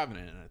you driving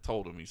in? And I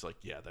told him. He's like,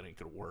 yeah, that ain't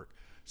gonna work.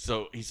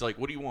 So he's like,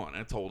 what do you want? And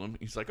I told him.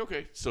 He's like,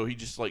 okay. So he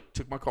just like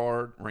took my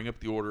card, rang up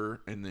the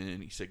order, and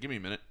then he said, give me a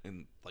minute.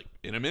 And like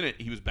in a minute,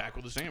 he was back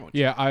with a sandwich.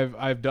 Yeah,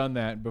 I've done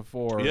that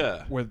before.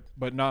 Yeah.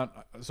 But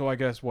not. So I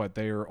guess what,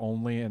 they are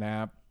only an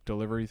app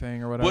delivery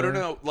thing or whatever. Well,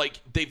 no, like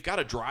they've got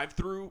a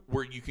drive-through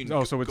where you can.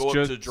 Oh, so it's go up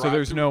just to so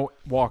there's drive-thru. no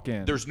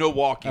walk-in. There's no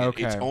walk-in.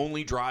 Okay. It's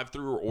only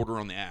drive-through or order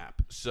on the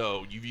app.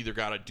 So you've either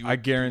got to do. I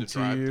do the guarantee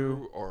drive-thru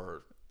you-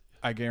 or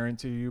I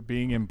guarantee you,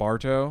 being in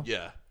Bartow,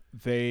 yeah.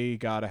 they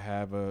gotta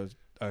have a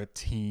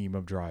team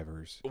of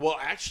drivers. Well,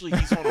 actually,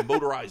 he's on a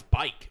motorized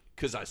bike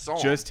because I saw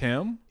Just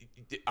him.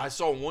 him? I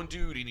saw one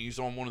dude and he's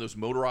on one of those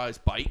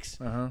motorized bikes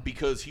Uh-huh.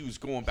 because he was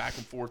going back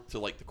and forth to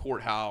like the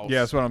courthouse. Yeah,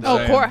 that's what I'm Oh,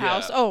 saying.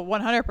 courthouse. Yeah. Oh,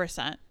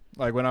 100%.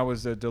 Like when I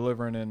was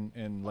delivering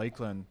in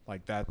Lakeland,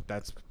 like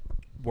that's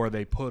where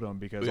they put them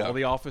because Yeah. all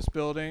the office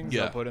buildings,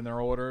 Yeah. they'll put in their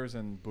orders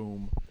and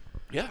boom.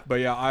 Yeah. But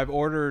yeah, I've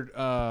ordered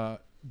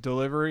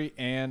delivery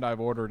and I've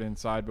ordered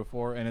inside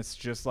before, and it's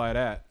just like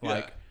that. Yeah.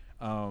 Like,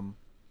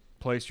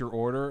 place your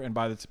order, and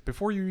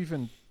before you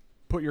even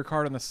put your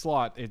card in the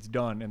slot, it's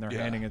done, and they're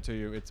Yeah. handing it to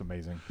you. It's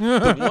amazing.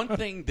 The one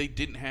thing they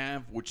didn't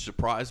have, which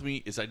surprised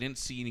me, is I didn't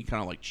see any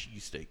kind of like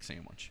cheesesteak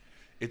sandwich.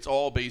 It's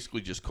all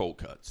basically just cold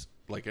cuts.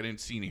 Like I didn't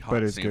see any hot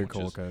But it's sandwiches. good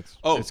cold cuts.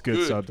 Oh, It's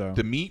good sub, though.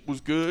 The meat was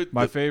good.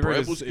 My the favorite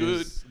bread was good.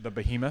 is the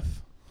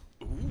behemoth.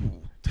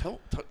 Ooh,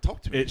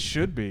 talk to me. It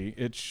should be.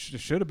 It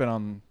should have been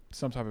on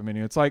some type of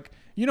menu. It's like,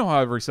 you know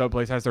how every sub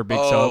place has their big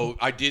Oh, sub,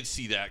 I did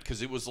see that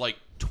because it was like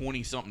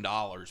 $20-something,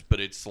 but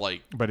it's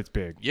like, but it's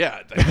big.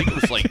 yeah, I think it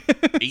was like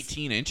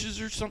 18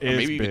 inches or something, or It's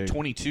maybe even big.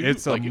 22.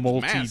 It's like, a it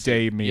was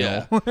multi-day massive.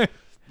 meal. Yeah.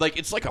 Like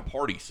it's like a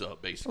party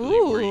sub basically,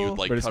 where you Ooh. would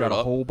like But it's cut got it a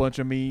up. whole bunch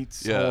of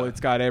meats. Yeah. It's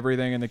got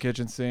everything in the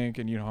kitchen sink,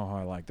 and you know how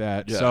I like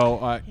that. Yeah.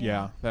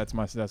 So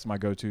that's my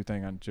go-to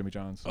thing on Jimmy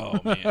John's. Oh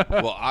man,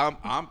 well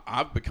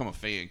I've become a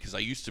fan because I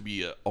used to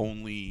be a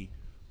only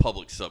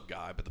public sub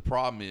guy, but the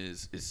problem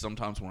is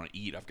sometimes when I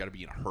eat, I've got to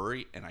be in a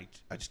hurry, and I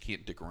just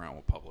can't dick around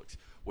with Publix,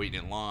 waiting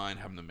in line,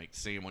 having to make the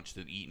sandwich,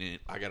 then eating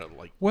it. I gotta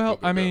like. Well,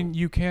 go, go, I go. mean,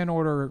 you can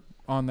order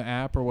on the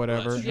app or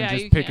whatever, and Yeah,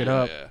 just you pick can. it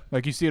up. Yeah.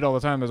 Like you see it all the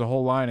time. There's a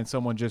whole line, and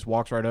someone just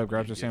walks right up,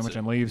 grabs a Gets sandwich, it.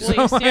 and leaves.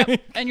 Leaves, So, yep,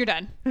 like, and you're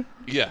done.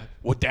 Yeah.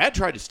 Well, Dad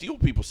tried to steal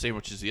people's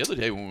sandwiches the other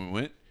day when we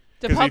went.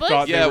 The 'Cause he Publix?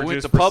 thought- They Yeah, were we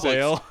went just to for Publix.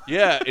 sale.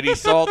 Yeah, and he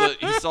saw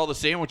the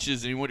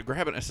sandwiches and he went to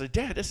grab it. And I said,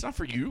 Dad, that's not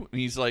for you. And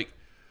he's like,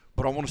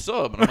 but I want a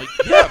sub. And I'm like,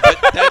 yeah,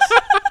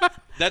 but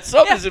that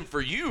sub isn't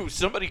for you.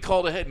 Somebody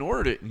called ahead and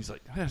ordered it. And he's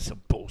like, that's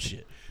some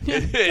bullshit.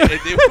 And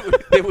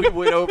then we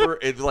went over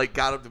and like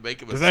got him to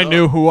make him a sub. they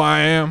knew who I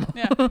am.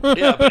 Yeah.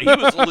 Yeah, but he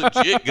was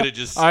legit gonna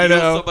just I steal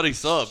know. somebody's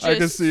sub. I can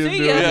Just see him see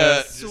doing ya. that.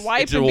 Yeah,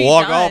 Swipe just and be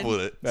walk done. off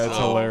with it. That's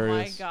So,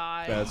 hilarious. Oh my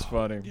god. That's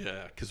funny.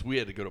 Yeah, because we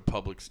had to go to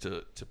Publix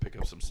to pick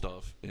up some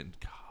stuff, and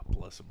God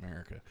bless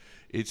America.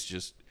 It's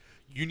just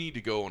you need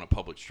to go on a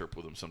Publix trip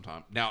with him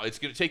sometime. Now it's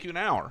going to take you an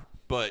hour,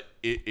 but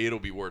it'll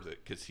be worth it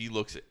because he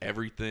looks at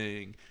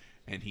everything,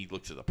 and he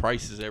looks at the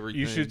prices, everything.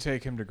 You should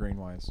take him to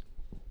Greenwise.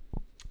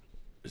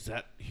 Is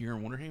that here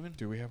in Winter Haven?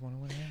 Do we have one in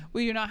Winter Haven?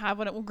 We do not have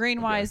one. Well,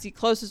 Greenwise, the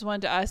closest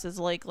one to us is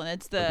Lakeland.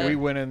 It's the We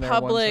went in there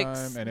Publix. one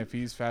time, and if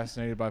he's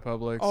fascinated by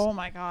Publix, Oh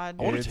my god.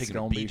 I want to It's take him to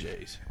gonna be-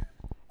 BJ's.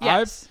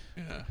 Yes.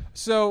 Yeah,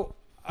 so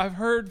I've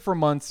heard for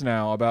months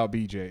now about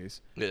BJ's.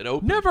 it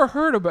opened. Never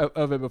heard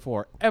of it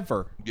before,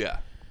 ever. Yeah.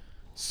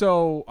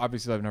 So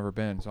obviously I've never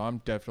been, so I'm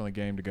definitely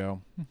game to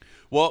go.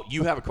 Well,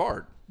 you have a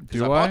card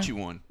because Do I I? bought you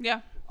one.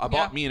 Yeah. I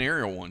bought me and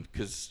Ariel one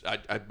because I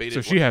made it.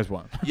 So she has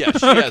one. Yeah,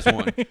 she has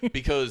one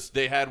because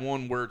they had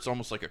one where it's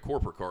almost like a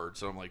corporate card.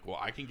 So I'm like, well,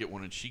 I can get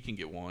one and she can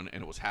get one,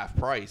 and it was half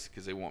price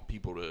because they want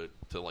people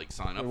to like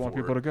sign up We want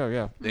for people it. to go,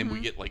 yeah. Then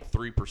we get like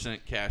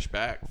 3% cash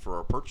back for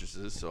our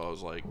purchases. So I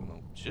was like,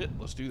 well, shit,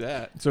 let's do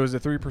that. So is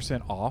it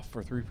 3% off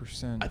or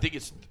 3%? I think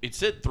it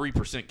said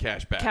 3%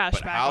 cash back, Cash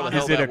but back how the on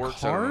hell it. Is it that a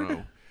works, I don't card?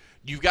 know.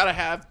 You've got to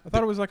have. I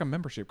thought it was like a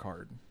membership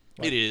card.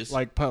 It is.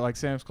 like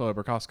Sam's Club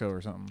or Costco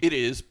or something. It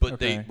is, but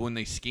Okay. when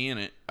they scan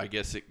it, I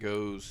guess it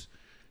goes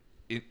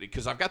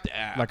because I've got the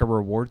app. Like a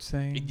rewards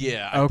thing.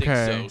 Yeah, I Okay.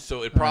 think so.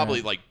 So it probably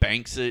Alright. like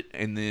banks it,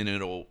 and then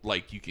it'll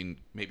like you can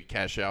maybe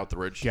cash out the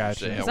register. Gotcha.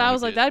 Say, Because wanna I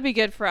was like, get- that'd be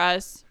good for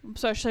us,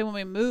 especially when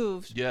we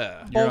moved. Yeah,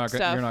 You're bulk not.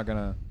 stuff. You're not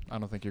gonna. I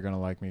don't think you're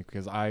gonna like me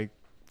because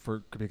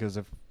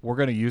if we're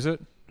gonna use it,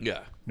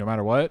 yeah, no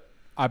matter what,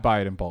 I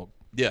buy it in bulk.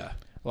 yeah.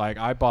 Like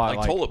I bought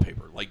Like toilet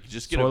paper. Like you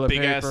just get a toilet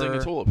big ass thing of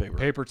paper, toilet paper.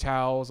 paper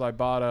towels. I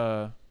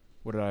bought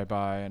what did I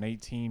buy? An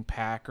 18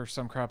 pack or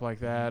some crap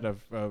like that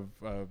of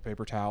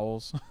paper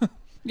towels.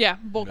 Yeah,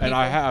 bulk And paper.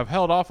 I've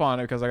held off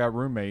on it because I got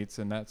roommates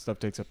and that stuff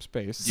takes up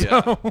space.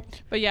 Yeah. So.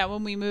 But yeah,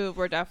 when we move,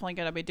 we're definitely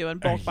gonna be doing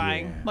bulk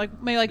buying. yeah.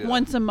 Like maybe like Yeah.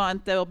 once a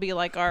month, that'll be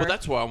like our Well,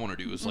 that's what I want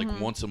to do. Is like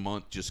once a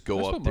month, just go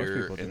That's up what most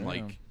there people do, and yeah.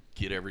 like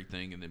get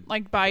everything, and then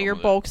like buy done your with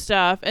it. bulk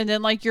stuff, and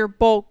then like your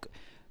bulk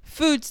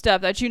food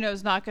stuff that you know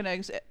is not going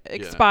to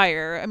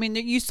expire. I mean,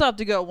 you still have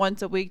to go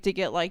once a week to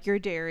get like your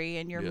dairy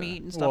and your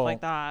meat and stuff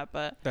like that.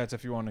 But that's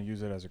if you want to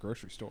use it as a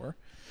grocery store.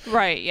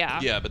 Right, yeah.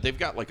 Yeah, but they've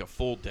got like a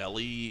full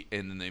deli,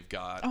 and then they've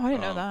got... Oh, I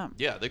didn't know that.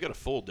 Yeah, they've got a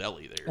full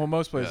deli there. Well,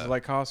 most places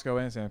like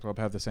Costco and Sam's Club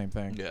have the same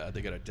thing. Yeah,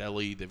 they got a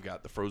deli. They've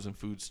got the frozen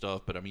food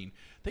stuff. But, I mean,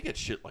 they get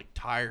shit like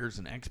tires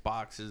and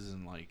Xboxes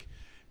and, like...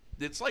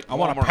 It's like I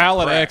want a Walmart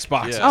pallet of crack.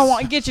 Xboxes. Yes. I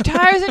want to get your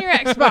tires and your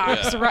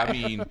Xbox, Yeah, right? I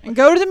mean... and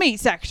go to the meat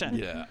section.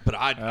 Yeah, but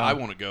I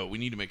want to go. We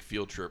need to make a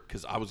field trip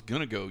because I was going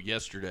to go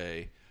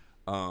yesterday.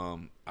 I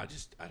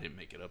didn't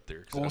make it up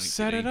there. Well,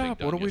 set it up.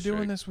 What are we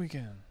doing this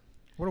weekend?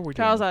 What are we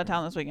doing? Kyle's out of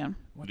town this weekend.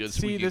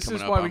 See, this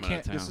is why we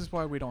can't. This is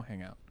why we don't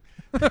hang out.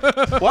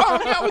 Well, I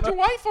hung out with your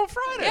wife on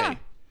Friday. Yeah,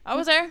 I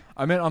was there.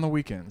 I meant on the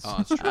weekends. Oh,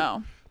 that's true.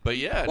 Oh. But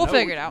yeah, We'll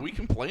figure it out. We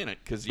can plan it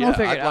because We'll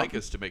figure I'd it like out.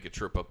 us to make a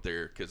trip up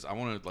there because I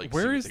want to like.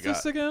 Where see is what they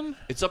this got. again?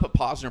 It's up at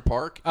Posner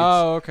Park. It's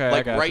Okay,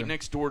 like I right gotcha.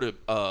 next door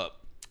to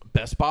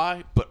Best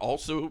Buy, but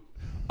also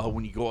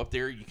when you go up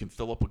there, you can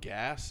fill up with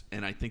gas,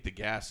 and I think the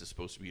gas is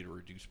supposed to be at a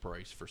reduced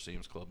price for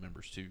Sam's Club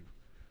members too.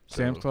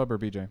 Sam's Club or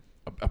BJ?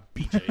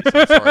 BJ's.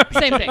 I'm sorry, BJ's.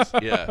 Same thing.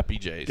 Yeah,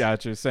 BJ's.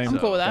 Gotcha. Same. I'm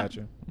cool with that.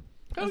 Gotcha.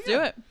 Let's do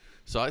it.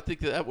 So I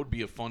think that would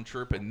be a fun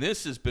trip, and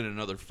this has been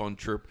another fun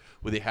trip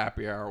with a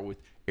happy hour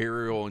with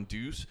Ariel and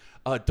Duce.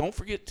 Don't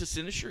forget to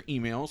send us your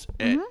emails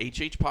at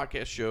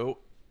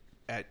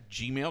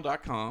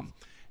hhpodcastshow@gmail.com.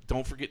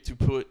 Don't forget to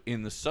put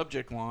in the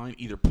subject line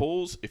either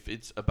polls if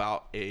it's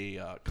about a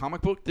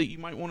comic book that you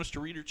might want us to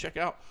read or check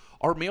out,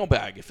 or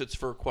mailbag if it's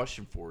for a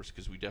question for us,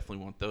 because we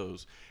definitely want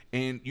those.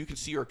 And you can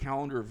see our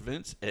calendar of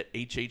events at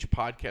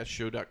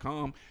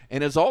hhpodcastshow.com.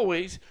 And as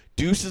always,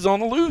 Duce is on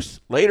the loose.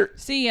 Later.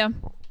 See ya.